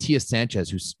guys like Matias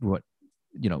Sanchez, who's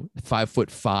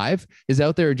 5'5", is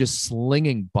out there just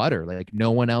slinging butter like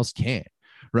no one else can.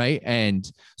 Right. And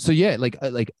so, yeah,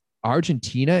 like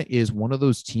Argentina is one of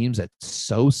those teams that's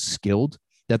so skilled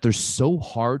that they're so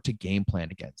hard to game plan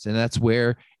against. And that's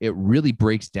where it really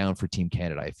breaks down for Team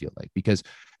Canada, I feel like, because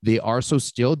they are so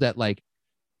skilled that like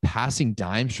passing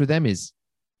dimes for them is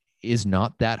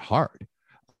not that hard.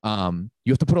 You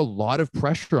have to put a lot of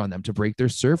pressure on them to break their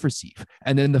serve receive.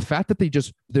 And then the fact that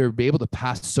they're able to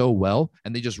pass so well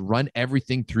and they just run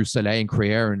everything through Soleil and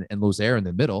Creer and Lozère in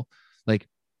the middle, like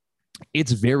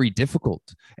it's very difficult.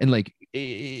 And like,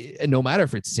 no matter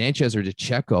if it's Sanchez or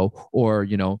DeCheco or,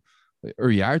 you know, or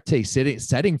Yarte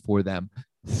setting for them,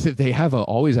 they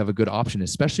always have a good option,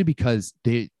 especially because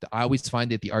I always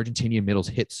find that the Argentinian middles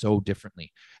hit so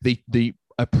differently. They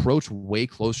approach way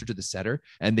closer to the setter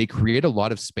and they create a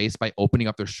lot of space by opening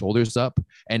up their shoulders up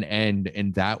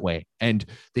and that way. And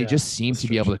they just seem to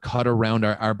be able to cut around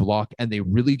our block, and they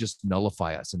really just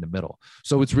nullify us in the middle.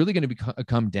 So it's really going to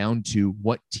come down to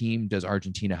what team does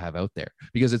Argentina have out there,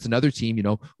 because it's another team, you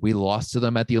know, we lost to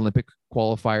them at the Olympic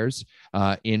qualifiers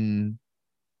in,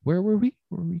 where were we?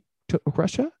 Were we to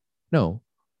Russia? No.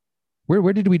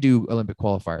 Where did we do Olympic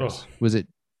qualifiers? Was it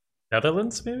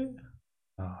Netherlands maybe?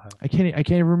 I can't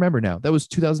even remember now. That was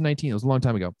 2019. It was a long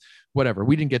time ago. Whatever.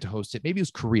 We didn't get to host it. Maybe it was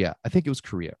Korea. I think it was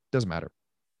Korea. Doesn't matter.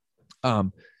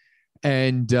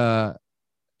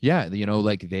 Yeah, you know,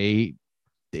 like they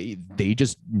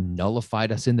just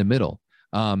nullified us in the middle.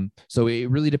 So it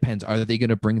really depends. Are they going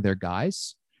to bring their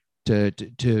guys to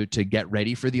get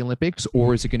ready for the Olympics,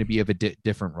 or is it going to be of a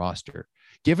different roster?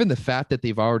 Given the fact that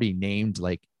they've already named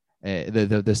like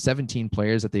the 17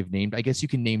 players that they've named, I guess you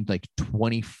can name like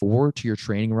 24 to your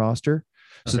training roster.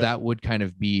 So that would kind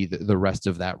of be the rest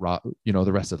of that, you know,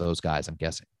 the rest of those guys, I'm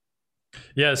guessing.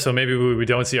 Yeah. So maybe we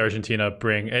don't see Argentina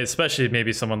bring, especially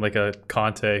maybe someone like a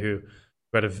Conte who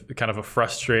had a kind of a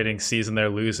frustrating season there,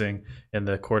 losing in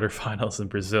the quarterfinals in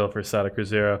Brazil for Sada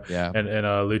Cruzeiro. Yeah. And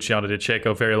Luciano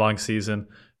DeCheco, very long season.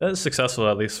 That was successful,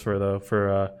 at least for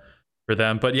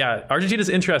them. But yeah, Argentina's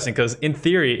interesting because in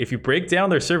theory, if you break down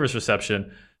their service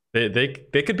reception, they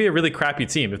could be a really crappy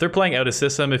team if they're playing out of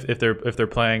system. If they're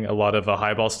playing a lot of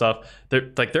high ball stuff,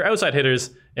 they're outside hitters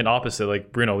in opposite,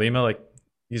 like Bruno Lima. Like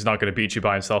he's not going to beat you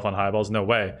by himself on high balls, no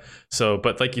way. So,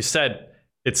 but like you said,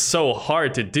 it's so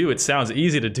hard to do. It sounds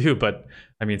easy to do, but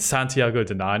I mean, Santiago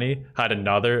Donani had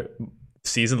another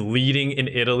season leading in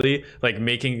Italy, like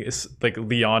making like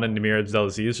Leon and Namir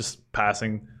Abdelaziz just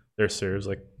passing their serves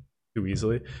like too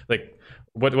easily. Like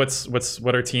what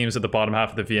are teams at the bottom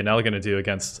half of the VNL going to do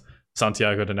against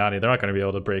Santiago Donani? They're not going to be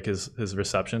able to break his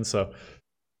reception. So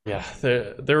yeah,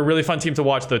 they're a really fun team to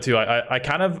watch though too. I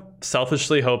kind of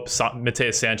selfishly hope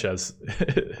Mateus Sanchez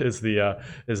is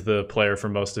the player for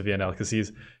most of VNL, because he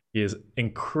is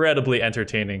incredibly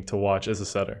entertaining to watch as a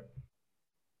setter.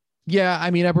 Yeah, I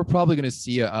mean, we're probably going to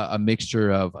see a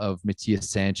mixture of Matias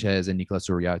Sanchez and Nicolas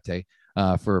Uriarte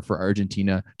for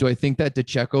Argentina. Do I think that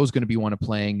DeCheco is going to be one of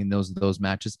playing in those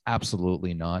matches?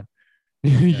 Absolutely not.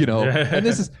 You know, and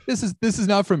this is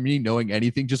not from me knowing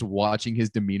anything, just watching his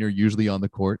demeanor usually on the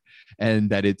court, and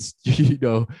that it's, you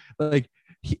know, like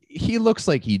he looks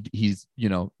like he's you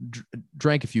know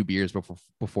drank a few beers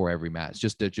before every match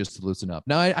just to loosen up.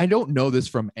 Now I don't know this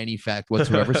from any fact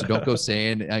whatsoever, so don't go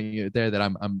saying there that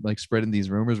I'm like spreading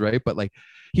these rumors, right? But like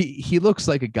he looks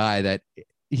like a guy that,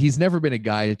 he's never been a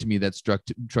guy to me that struck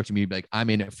to me like I'm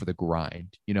in it for the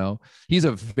grind. You know, he's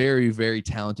a very, very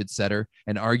talented setter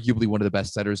and arguably one of the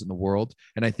best setters in the world.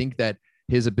 And I think that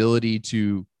his ability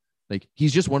to, like,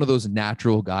 he's just one of those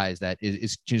natural guys that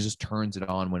is just turns it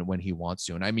on when he wants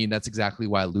to. And I mean, that's exactly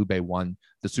why Lube won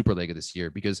the Superliga this year,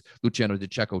 because Luciano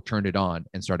DeCheco turned it on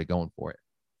and started going for it.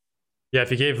 Yeah, if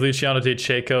you gave Luciano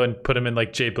DeCheco and put him in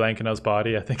like Jay Blankenau's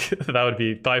body, I think that would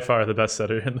be by far the best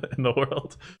setter in the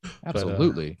world.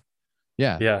 Absolutely.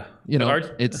 But, yeah. You know,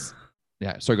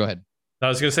 Sorry, go ahead. I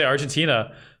was going to say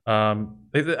Argentina.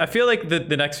 I feel like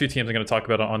the next few teams I'm going to talk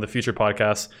about on the future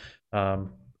podcasts are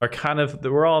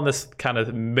we're all in this kind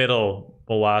of middle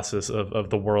molasses of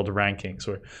the world rankings.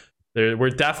 We're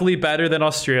definitely better than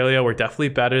Australia. We're definitely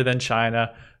better than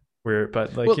China. We're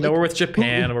with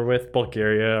Japan, we're with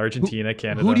Bulgaria, Argentina,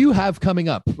 Canada. Who do you have coming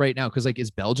up right now? Because like,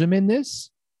 is Belgium in this?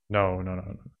 No.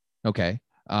 Okay.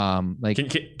 Like,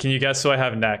 can you guess who I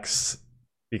have next?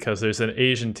 Because there's an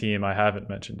Asian team I haven't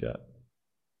mentioned yet.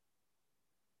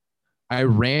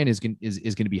 Iran is going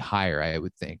to be higher, I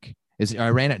would think. Is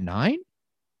Iran at 9?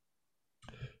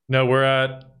 No, we're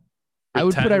at. I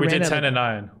would 10, put Iran. We did 10 and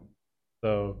 9.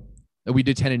 So we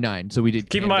did 10 and 9. So we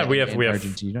did. Keep in mind we have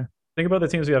Argentina. Think about the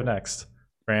teams we have next.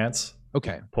 France.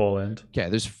 Okay. Poland. Okay.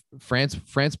 There's France,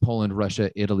 Poland, Russia,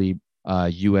 Italy,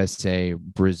 USA,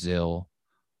 Brazil,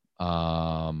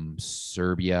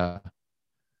 Serbia.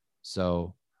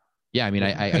 So Yeah, I mean,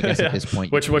 I guess at this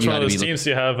point, Which you one of gotta those be teams do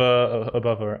you have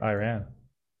above Iran?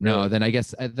 no. Really?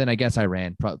 Then I guess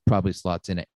Iran probably slots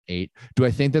in at 8. Do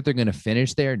I think that they're going to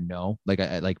finish there? No.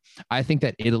 I think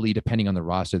that Italy, depending on the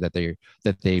roster that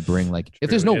they bring, like if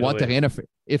there's True. no Italy. Juantarena for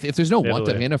if there's no Italy.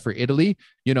 Juantarena for Italy,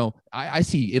 I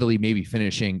see Italy maybe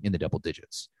finishing in the double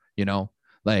digits.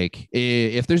 Like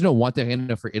if there's no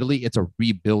Juantarena for Italy, it's a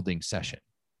rebuilding session.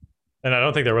 And I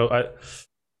don't think they're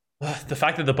the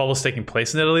fact that the bubble's taking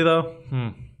place in Italy, though,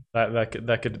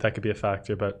 that could be a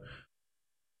factor, but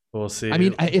we'll see. I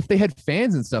mean, if they had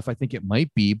fans and stuff, I think it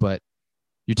might be, but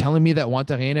you're telling me that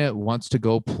Juantarena wants to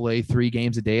go play 3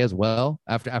 games a day as well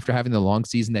after having the long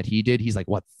season that he did? He's like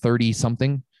what, 30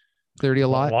 something, 30 a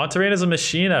lot. Juantarena is a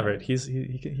machine, Everett.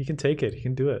 He can take it. He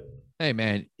can do it. Hey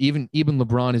man, even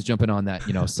LeBron is jumping on that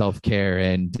self-care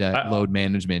and load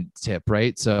management tip,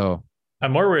 right? So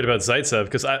I'm more worried about Zaitsev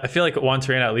because I feel like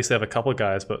Juantarena, at least they have a couple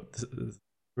guys, but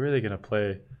where are they going to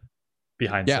play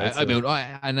behind Zaitsev? I mean,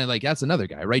 and like that's another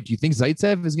guy, right? Do you think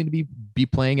Zaitsev is going to be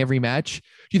playing every match?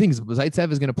 Do you think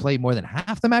Zaitsev is going to play more than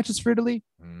half the matches for Italy?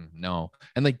 No.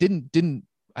 And like didn't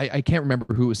I can't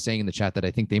remember who was saying in the chat that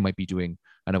I think they might be doing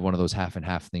kind of one of those half and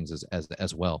half things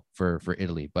as well for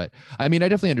Italy. But I mean, I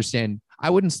definitely understand. I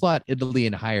wouldn't slot Italy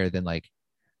in higher than like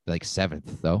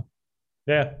 7th though.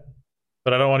 Yeah,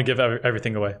 but I don't want to give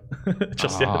everything away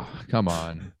just yet. Come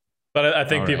on. But I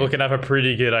think people can have a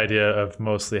pretty good idea of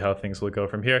mostly how things will go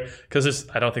from here because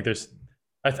I don't think there's.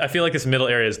 I feel like this middle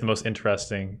area is the most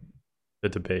interesting to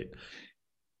debate.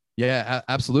 Yeah,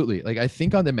 absolutely. Like I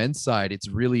think on the men's side, it's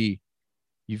really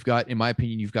in my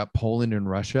opinion, you've got Poland and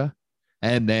Russia,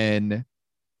 and then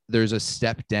there's a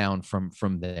step down from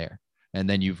there, and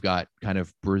then you've got kind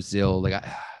of Brazil. Like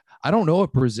I don't know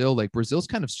if Brazil's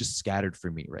kind of just scattered for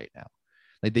me right now.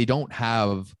 Like they don't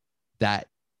have that.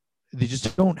 They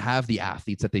just don't have the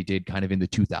athletes that they did kind of in the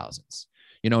 2000s,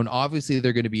 and obviously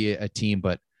they're going to be a team,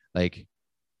 but like,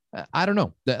 I don't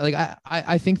know. Like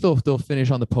I think they'll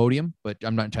finish on the podium, but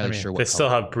I'm not entirely sure what. They still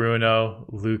have Bruno,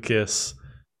 Lucas,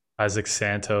 Isaac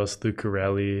Santos,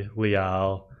 Lucarelli,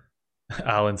 Leal,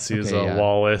 Alan Souza,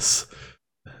 Wallace,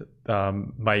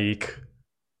 Maik,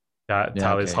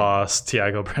 Thales Haas,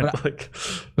 Thiago Brent.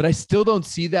 But I still don't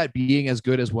see that being as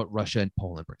good as what Russia and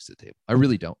Poland brings to the table. I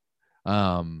really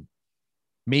don't.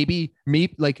 Maybe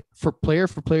like for player,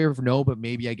 no, but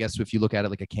maybe I guess if you look at it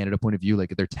like a Canada point of view,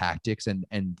 like their tactics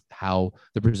and how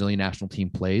the Brazilian national team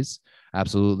plays,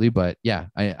 absolutely. But yeah,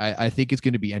 I think it's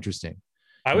going to be interesting.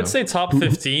 I would say top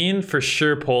 15 for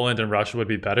sure. Poland and Russia would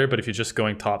be better, but if you're just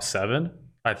going top 7,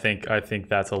 I think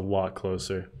that's a lot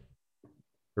closer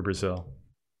for Brazil.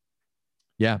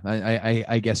 Yeah,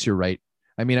 I guess you're right.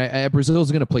 I mean, Brazil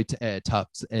is going to play tough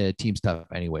teams tough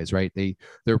anyways, right?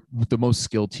 They're the most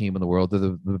skilled team in the world. They're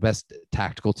the best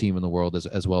tactical team in the world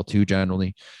as well too,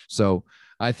 generally. So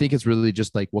I think it's really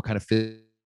just like what kind of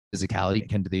physicality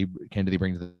can they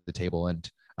bring to the table? And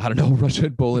I don't know, Russia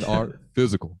and Poland are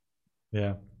physical.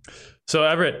 Yeah. So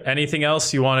Everett, anything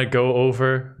else you want to go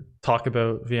over? Talk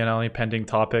about VNL pending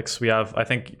topics. I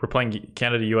think we're playing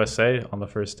Canada USA on the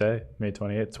first day, May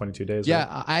 28th, 22 days. Yeah,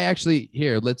 right? I actually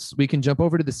we can jump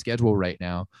over to the schedule right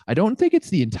now. I don't think it's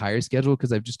the entire schedule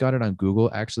because I've just got it on Google.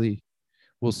 Actually,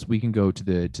 we can go to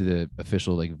the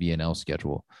official like VNL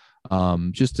schedule.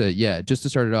 Just to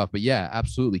start it off. But yeah,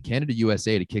 absolutely. Canada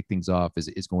USA to kick things off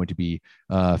is going to be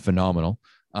phenomenal.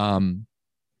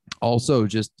 Also,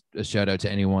 just a shout out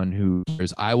to anyone who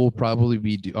cares. I will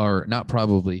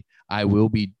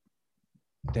be.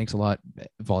 Thanks a lot,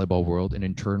 Volleyball World. An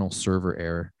internal server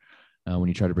error when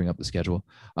you try to bring up the schedule.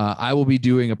 I will be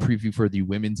doing a preview for the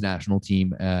women's national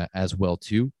team as well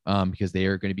too, because they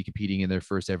are going to be competing in their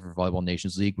first ever Volleyball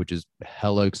Nations League, which is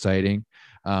hella exciting.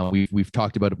 We've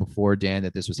talked about it before, Dan,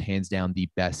 that this was hands down the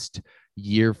best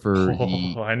year for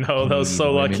the. I know, that was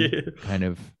so lucky. Kind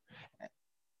of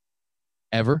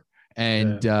ever.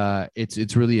 And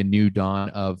it's really a new dawn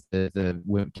of the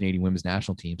Canadian women's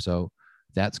national team. So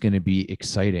that's going to be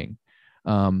exciting.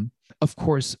 Of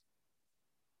course,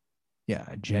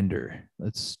 gender.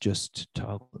 Let's just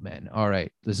talk men. All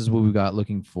right. This is what we got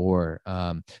looking for.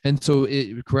 And so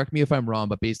correct me if I'm wrong,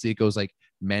 but basically it goes like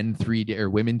men 3 days or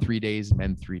women 3 days,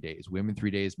 men 3 days, women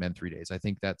 3 days, men 3 days. I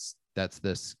think that's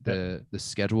the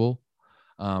schedule.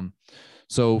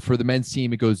 So for the men's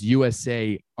team, it goes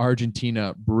USA,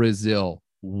 Argentina, Brazil.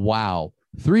 Wow.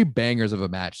 3 bangers of a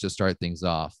match to start things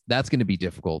off. That's going to be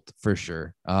difficult for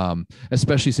sure.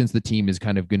 Especially since the team is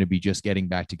kind of going to be just getting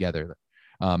back together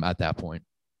at that point.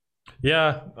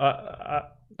 Yeah.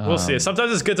 We'll see.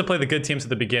 Sometimes it's good to play the good teams at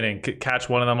the beginning, catch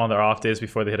one of them on their off days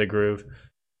before they hit a groove.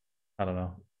 I don't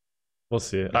know. We'll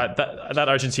see. That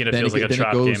Argentina Then feels like a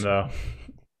trap game, though.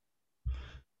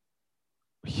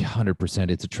 Yeah, 100%.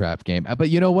 It's a trap game.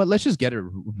 But you know what? Let's just get it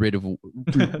rid of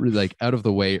like out of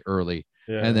the way early,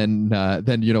 Yeah. and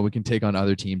then we can take on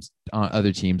other teams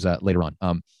later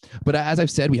on. But as I've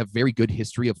said, we have very good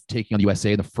history of taking on the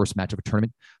USA in the first match of a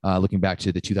tournament, looking back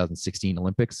to the 2016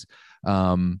 Olympics.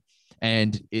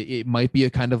 And it might be a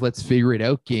kind of let's figure it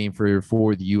out game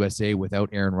for the USA without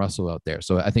Aaron Russell out there.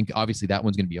 So I think obviously that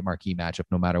one's going to be a marquee matchup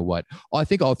no matter what. I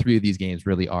think all three of these games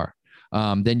really are.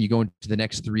 Then you go into the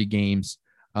next three games.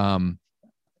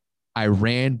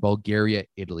 Iran, Bulgaria,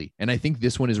 Italy, and I think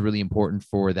this one is really important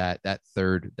for that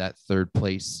third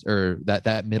place, or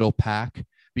that middle pack,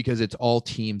 because it's all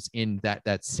teams in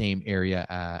that same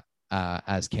area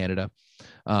as Canada.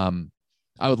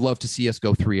 I would love to see us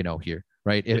go 3-0 here,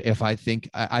 right? If I think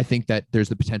that there's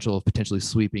the potential of potentially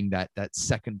sweeping that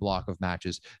second block of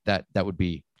matches, that would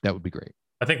be great.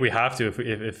 I think we have to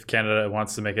if Canada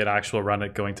wants to make an actual run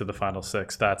at going to the final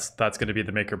six. That's going to be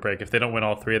the make or break. If they don't win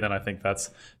all three, then I think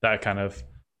that kind of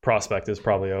prospect is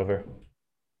probably over.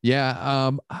 Yeah,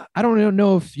 I don't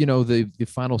know if the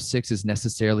final six is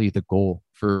necessarily the goal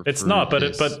for. It's not, but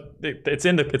it's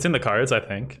in the cards, I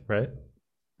think, right?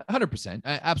 100%,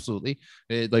 absolutely.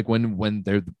 Like when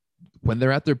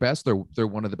they're at their best, they're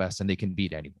one of the best, and they can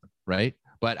beat anyone, right?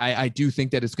 But I do think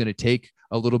that it's going to take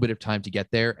a little bit of time to get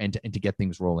there and to get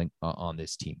things rolling on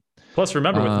this team. Plus,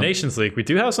 remember, with Nations League, we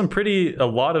do have a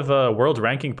lot of world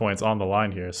ranking points on the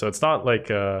line here. So it's not like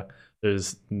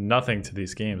there's nothing to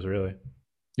these games, really.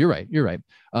 You're right.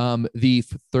 The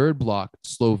third block,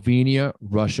 Slovenia,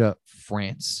 Russia,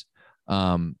 France.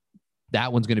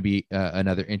 That one's going to be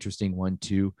another interesting one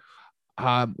too.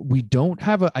 We don't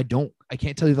have I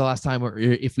can't tell you the last time or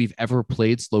if we've ever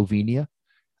played Slovenia.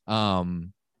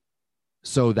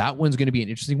 So that one's going to be an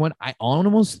interesting one. I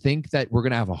almost think that we're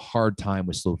going to have a hard time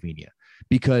with Slovenia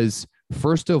because,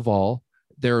 first of all,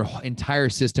 their entire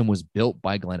system was built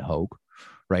by Glenn Hoag,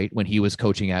 right? When he was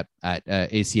coaching at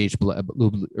ACH,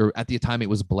 or at the time it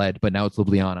was Bled, but now it's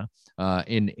Ljubljana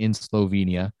in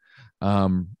Slovenia,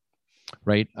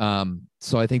 right?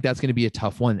 So I think that's going to be a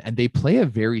tough one. And they play a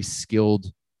very skilled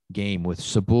game with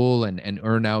Sabul and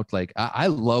Earnout. Like I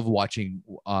love watching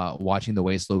the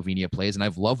way Slovenia plays, and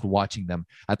I've loved watching them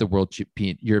at the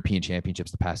European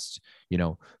Championships the past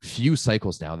few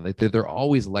cycles now. They're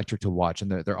always electric to watch, and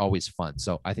they're always fun.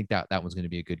 So I think that one's going to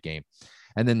be a good game.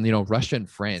 And then Russia and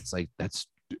France, like that's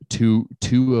two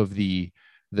of the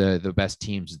best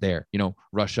teams there.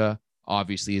 Russia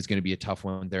obviously is going to be a tough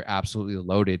one. They're absolutely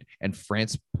loaded, and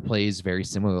France plays very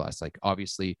similar to us. Like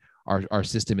obviously our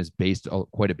system is based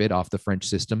quite a bit off the French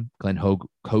system. Glenn Hoag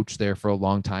coached there for a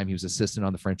long time. He was assistant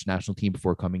on the French national team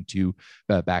before coming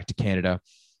back to Canada.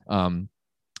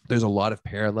 There's a lot of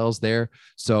parallels there.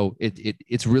 So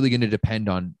it's really going to depend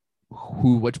on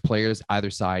which players either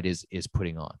side is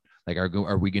putting on. Like,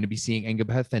 are we going to be seeing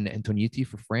Engebeth and Antonitti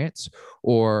for France,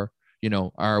 or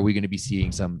are we going to be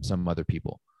seeing some other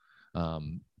people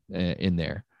in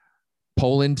there?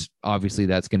 Poland, obviously,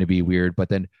 that's going to be weird. But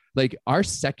then, like our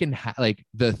second like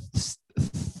the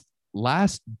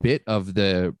last bit of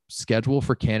the schedule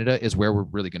for Canada is where we're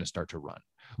really going to start to run,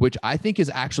 which I think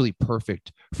is actually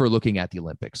perfect for looking at the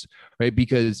Olympics, right?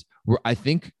 Because I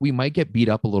think we might get beat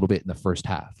up a little bit in the first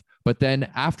half. But then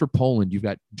after Poland, you've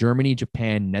got Germany,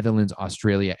 Japan, Netherlands,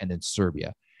 Australia, and then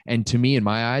Serbia. And to me, in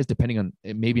my eyes, depending on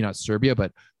maybe not Serbia,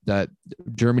 but the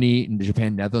Germany,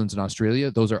 Japan, Netherlands, and Australia,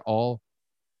 those are all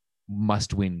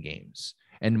must-win games.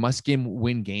 And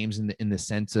must-win games in the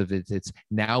sense of it's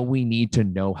now we need to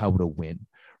know how to win,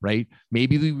 right?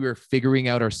 Maybe we were figuring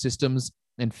out our systems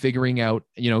and figuring out,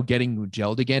 getting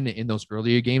gelled again in those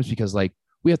earlier games, because like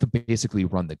we have to basically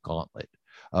run the gauntlet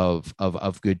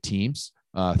of good teams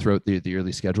throughout the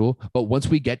early schedule. But once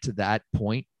we get to that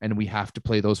point and we have to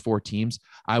play those four teams,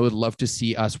 I would love to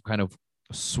see us kind of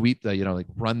sweep the,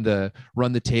 run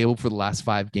the table for the last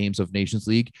 5 games of Nations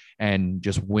League and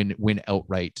just win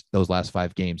outright those last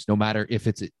 5 games, no matter if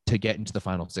it's to get into the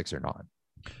final 6 or not.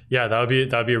 Yeah, that would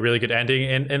be a really good ending.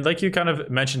 And like you kind of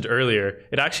mentioned earlier,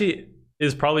 it actually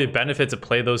is probably a benefit to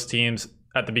play those teams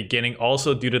at the beginning,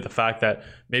 also due to the fact that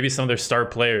maybe some of their star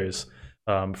players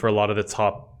for a lot of the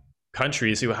top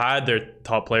countries who had their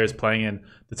top players playing in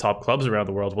the top clubs around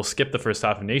the world will skip the first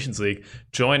half of Nations League,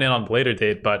 join in on the later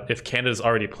date. But if Canada's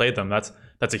already played them, that's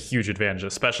a huge advantage,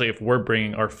 especially if we're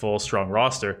bringing our full strong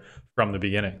roster from the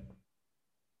beginning.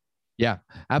 Yeah,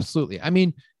 absolutely. I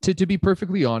mean, to be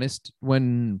perfectly honest,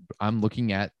 when I'm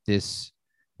looking at this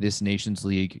Nations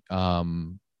League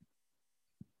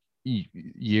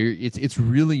year, it's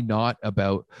really not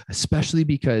about, especially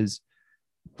because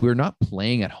we're not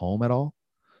playing at home at all.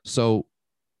 So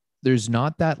there's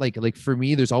not that like for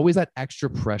me, there's always that extra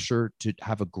pressure to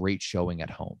have a great showing at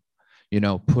home.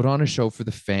 Put on a show for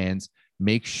the fans,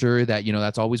 make sure that,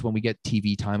 that's always when we get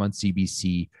TV time on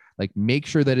CBC, like make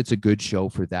sure that it's a good show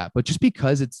for that. But just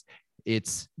because it's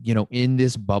in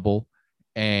this bubble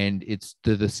and it's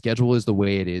the schedule is the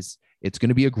way it is, it's going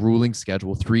to be a grueling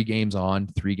schedule, 3 games on,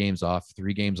 3 games off,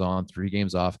 3 games on, 3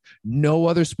 games off. No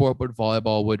other sport but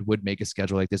volleyball would make a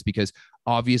schedule like this, because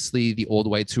obviously the old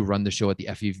whites who run the show at the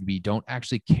FEVB don't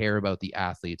actually care about the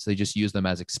athletes. They just use them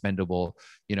as expendable,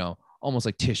 almost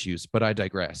like tissues, but I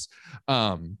digress.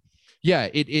 Yeah,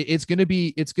 it's going to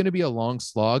be a long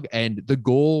slog. And the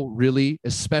goal really,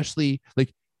 especially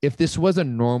like if this was a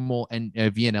normal and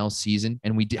VNL season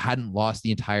and we hadn't lost the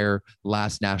entire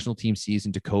last national team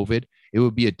season to COVID, it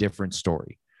would be a different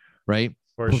story, right?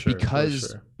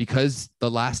 Because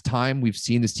the last time we've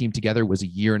seen this team together was a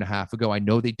year and a half ago. I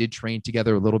know they did train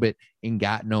together a little bit in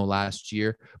Gatineau last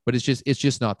year, but it's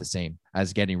just not the same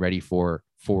as getting ready for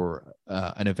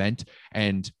an event.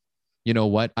 And you know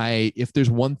what? If there's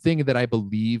one thing that I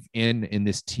believe in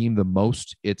this team the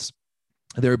most, it's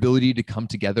their ability to come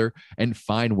together and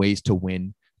find ways to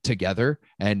win together.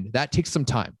 And that takes some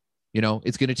time.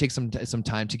 It's going to take some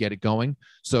time to get it going.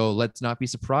 So let's not be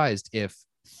surprised if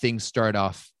things start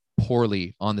off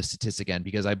poorly on the statistic end,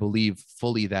 because I believe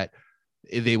fully that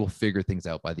they will figure things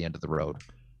out by the end of the road.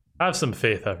 Have some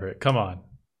faith, Everett. Come on.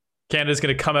 Canada's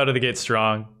going to come out of the gate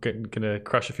strong, going to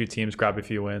crush a few teams, grab a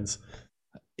few wins.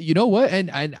 You know what? And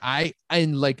I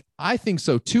think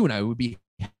so too. And I would be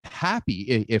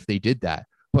happy if they did that.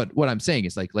 But what I'm saying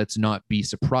is, like, let's not be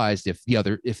surprised if the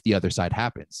other side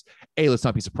happens. A, let's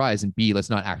not be surprised, and B, let's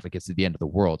not act like it's the end of the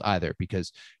world either,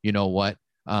 because you know what?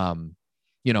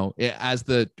 As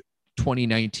the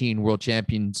 2019 world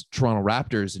champions Toronto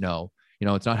Raptors know,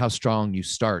 it's not how strong you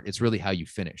start, it's really how you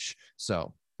finish.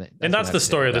 So that's the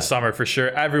story of the summer for sure.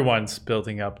 Everyone's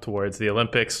building up towards the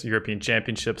Olympics, European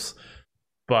Championships,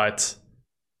 but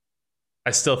I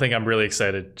still think I'm really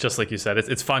excited. Just like you said,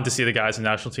 it's fun to see the guys in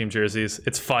national team jerseys.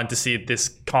 It's fun to see this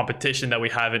competition that we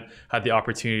haven't had the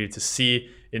opportunity to see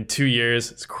in 2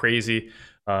 years. It's crazy.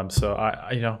 So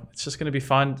I it's just going to be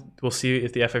fun. We'll see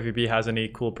if the FIVB has any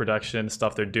cool production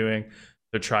stuff they're doing.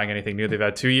 They're trying anything new. They've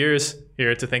had 2 years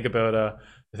here to think about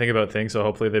things. So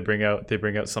hopefully they bring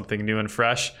out something new and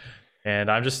fresh.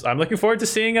 And I'm looking forward to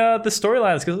seeing the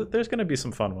storylines, because there's going to be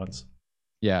some fun ones.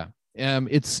 Yeah.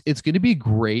 It's going to be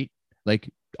great. Like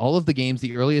all of the games,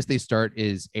 the earliest they start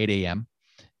is 8 a.m.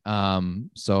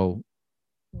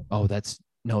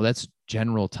 That's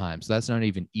general time. So that's not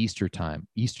even Eastern time.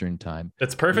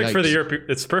 It's perfect for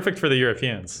it's perfect for the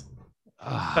Europeans.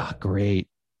 Great.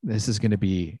 This is going to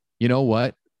be, you know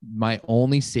what? My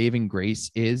only saving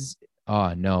grace is,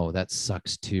 no, that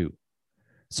sucks too.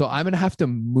 So I'm going to have to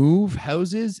move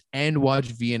houses and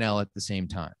watch VNL at the same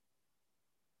time.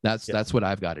 That's what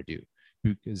I've got to do,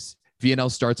 because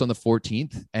VNL starts on the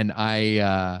 14th, and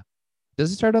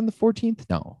does it start on the 14th?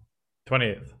 No.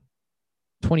 28th.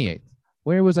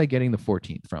 Where was I getting the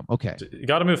 14th from? Okay. You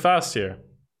got to move fast here.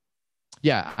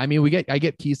 Yeah. I mean, I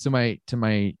get keys to my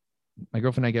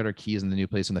girlfriend and I get our keys in the new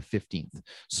place on the 15th.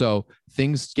 So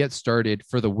things get started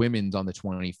for the women's on the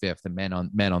 25th and men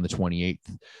on the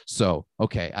 28th. So,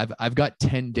 okay. I've got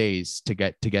 10 days to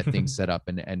get things set up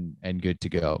and good to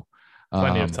go.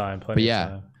 Plenty of time.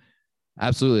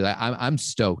 Absolutely. I'm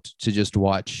stoked to just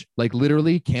watch. Like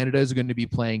literally, Canada is going to be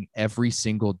playing every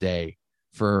single day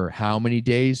for how many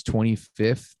days?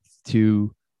 25th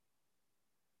to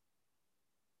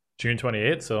June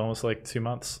 28th. So almost like 2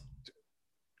 months.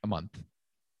 A month.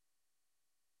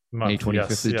 May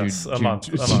 25th to June, a month.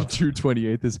 June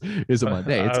 28th is a month.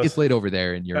 Hey, it's late over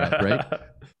there in Europe, right?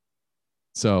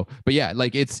 So, but yeah,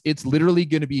 like it's literally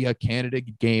going to be a Canada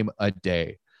game a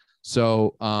day.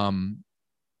 So,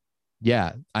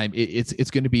 yeah,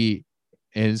 it's going to be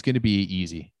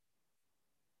easy.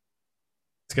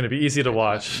 It's going to be easy to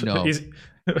watch. No.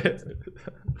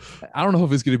 I don't know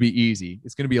if it's going to be easy.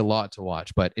 It's going to be a lot to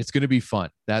watch, but it's going to be fun.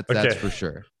 That's for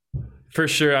sure. For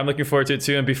sure. I'm looking forward to it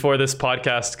too. And before this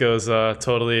podcast goes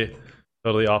totally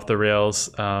off the rails,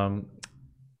 why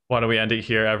don't we end it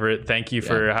here, Everett? Thank you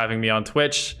for having me on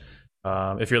Twitch.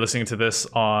 If you're listening to this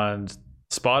on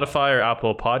Spotify or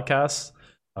Apple Podcasts,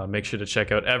 make sure to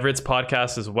check out Everett's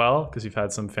podcast as well, because you've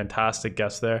had some fantastic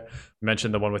guests there. You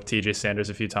mentioned the one with TJ Sanders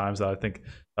a few times. I think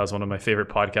that was one of my favorite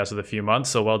podcasts of the few months.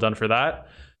 So well done for that.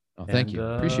 Oh, thank you.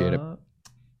 Appreciate it.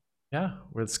 Yeah,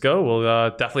 let's go. We'll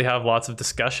definitely have lots of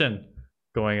discussion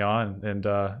going on. And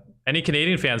any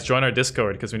Canadian fans, join our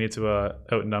Discord, because we need to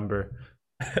outnumber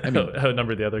I mean,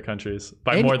 outnumber the other countries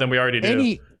by more than we already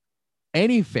do.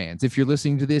 Any fans, if you're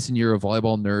listening to this and you're a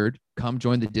volleyball nerd, come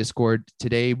join the Discord.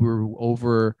 Today we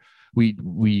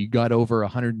got over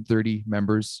 130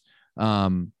 members.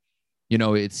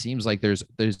 It seems like there's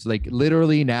like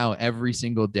literally now every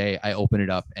single day I open it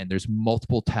up and there's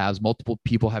multiple tabs, multiple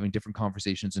people having different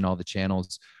conversations in all the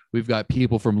channels. We've got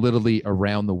people from literally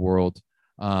around the world.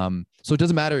 So it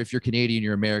doesn't matter if you're Canadian,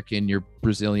 you're American, you're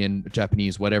Brazilian,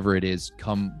 Japanese, whatever it is,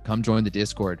 come join the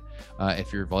Discord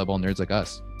if you're volleyball nerds like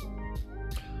us.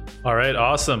 All right.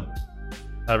 Awesome.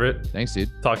 Everett. Thanks, dude.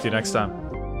 Talk to you next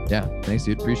time. Yeah. Thanks,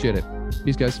 dude. Appreciate it.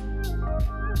 Peace, guys.